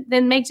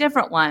 then make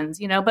different ones,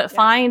 but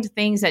find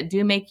things that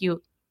do make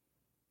you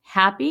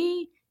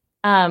happy,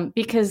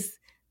 because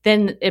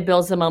then it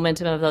builds the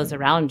momentum of those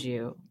around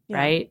you,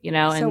 right?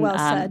 So well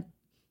said.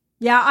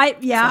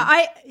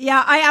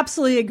 I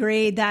absolutely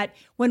agree that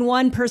when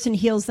one person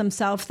heals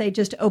themselves, they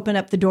just open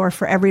up the door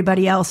for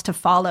everybody else to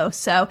follow.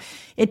 So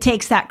it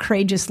takes that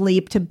courageous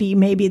leap to be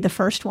maybe the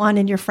first one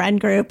in your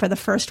friend group or the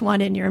first one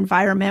in your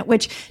environment,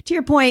 which, to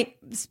your point,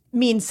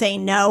 means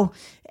saying no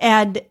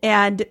and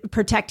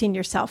protecting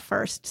yourself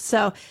first.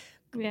 So,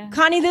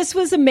 Connie, this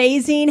was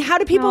amazing. How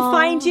do people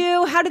find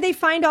you? How do they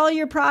find all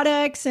your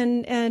products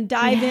and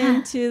dive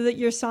into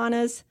your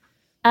saunas?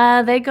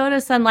 They go to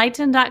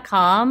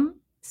sunlighten.com.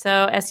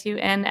 So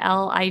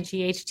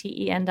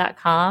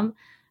sunlighten.com.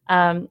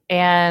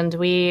 And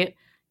we,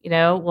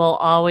 will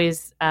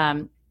always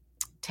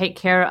take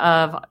care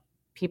of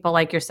people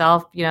like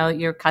yourself,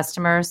 your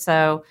customers.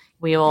 So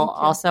we will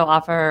also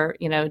offer,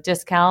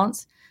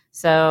 discounts.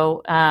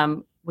 So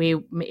we,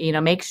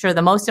 make sure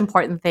the most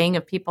important thing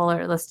if people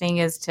are listening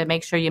is to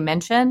make sure you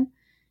mention,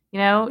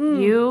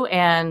 you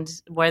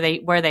and where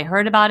they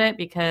heard about it,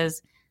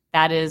 because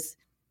that is,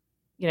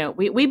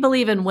 we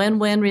believe in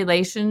win-win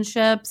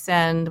relationships,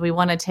 and we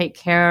want to take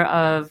care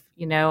of,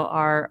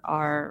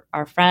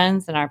 our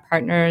friends and our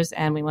partners,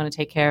 and we want to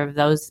take care of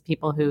those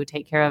people who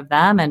take care of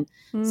them. And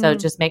so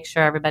just make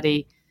sure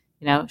everybody,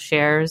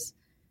 shares,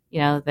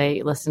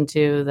 they listen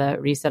to the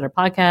Resetter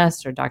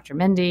podcast or Dr.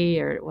 Mindy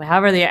or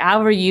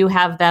however you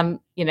have them,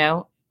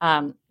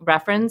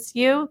 reference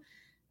you.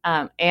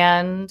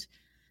 And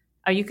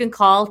you can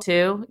call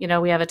too.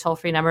 We have a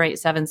toll-free number,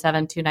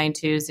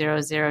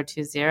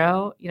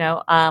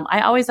 877-292-0020.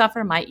 I always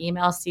offer my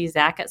email,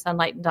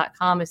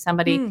 czack@sunlighten.com. If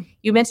somebody,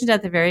 you mentioned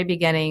at the very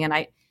beginning,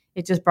 and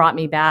it just brought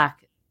me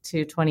back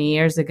to 20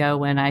 years ago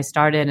when I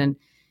started, and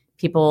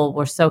people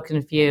were so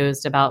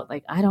confused about,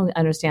 like, I don't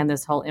understand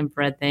this whole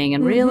infrared thing.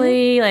 And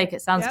really, like,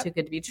 it sounds too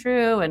good to be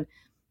true. And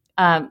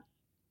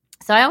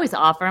so I always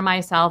offer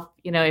myself,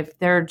 if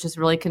they're just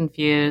really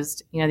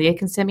confused, they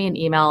can send me an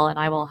email and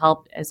I will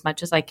help as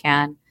much as I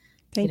can.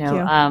 Thank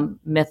you.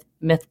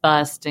 Myth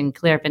bust and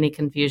clear up any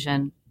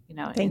confusion,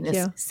 in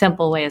as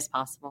simple way as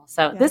possible.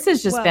 So this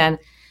has just been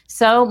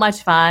so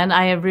much fun.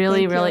 I have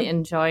really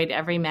enjoyed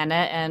every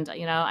minute. And,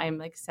 I'm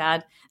like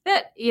sad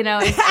that,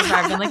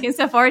 I've been looking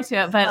so forward to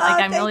it, but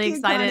I'm really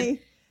excited. Connie.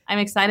 I'm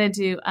excited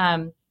to,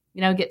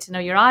 get to know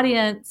your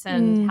audience,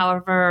 and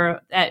however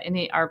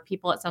our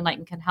people at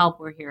Sunlighten can help,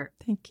 we're here.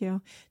 Thank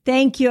you.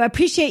 Thank you. I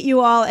appreciate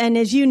you all. And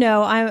as you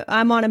know,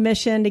 I'm on a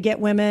mission to get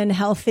women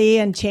healthy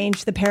and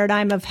change the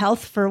paradigm of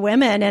health for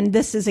women. And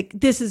this is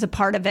a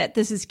part of it.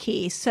 This is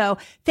key. So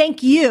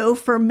thank you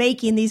for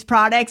making these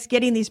products,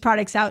 getting these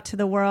products out to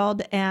the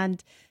world,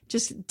 and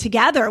just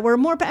together we're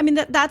more,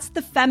 that's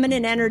the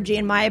feminine energy,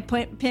 in my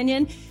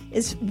opinion,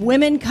 is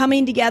women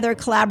coming together,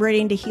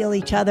 collaborating to heal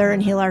each other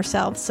and heal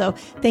ourselves. So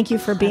thank you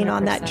for being 100%.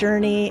 On that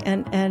journey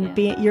and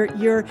being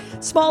your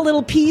small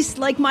little piece,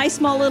 like my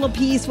small little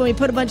piece. When we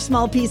put a bunch of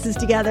small pieces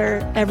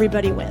together,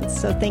 everybody wins.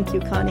 So thank you,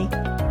 Connie.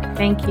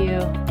 Thank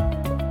you.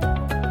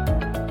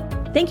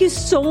 Thank you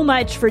so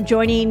much for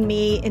joining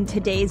me in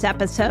today's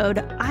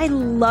episode. I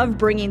love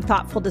bringing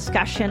thoughtful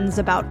discussions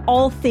about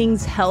all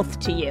things health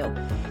to you.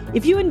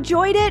 If you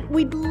enjoyed it,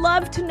 we'd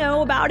love to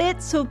know about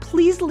it. So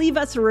please leave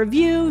us a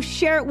review,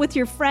 share it with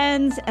your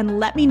friends, and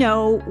let me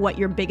know what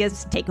your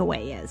biggest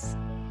takeaway is.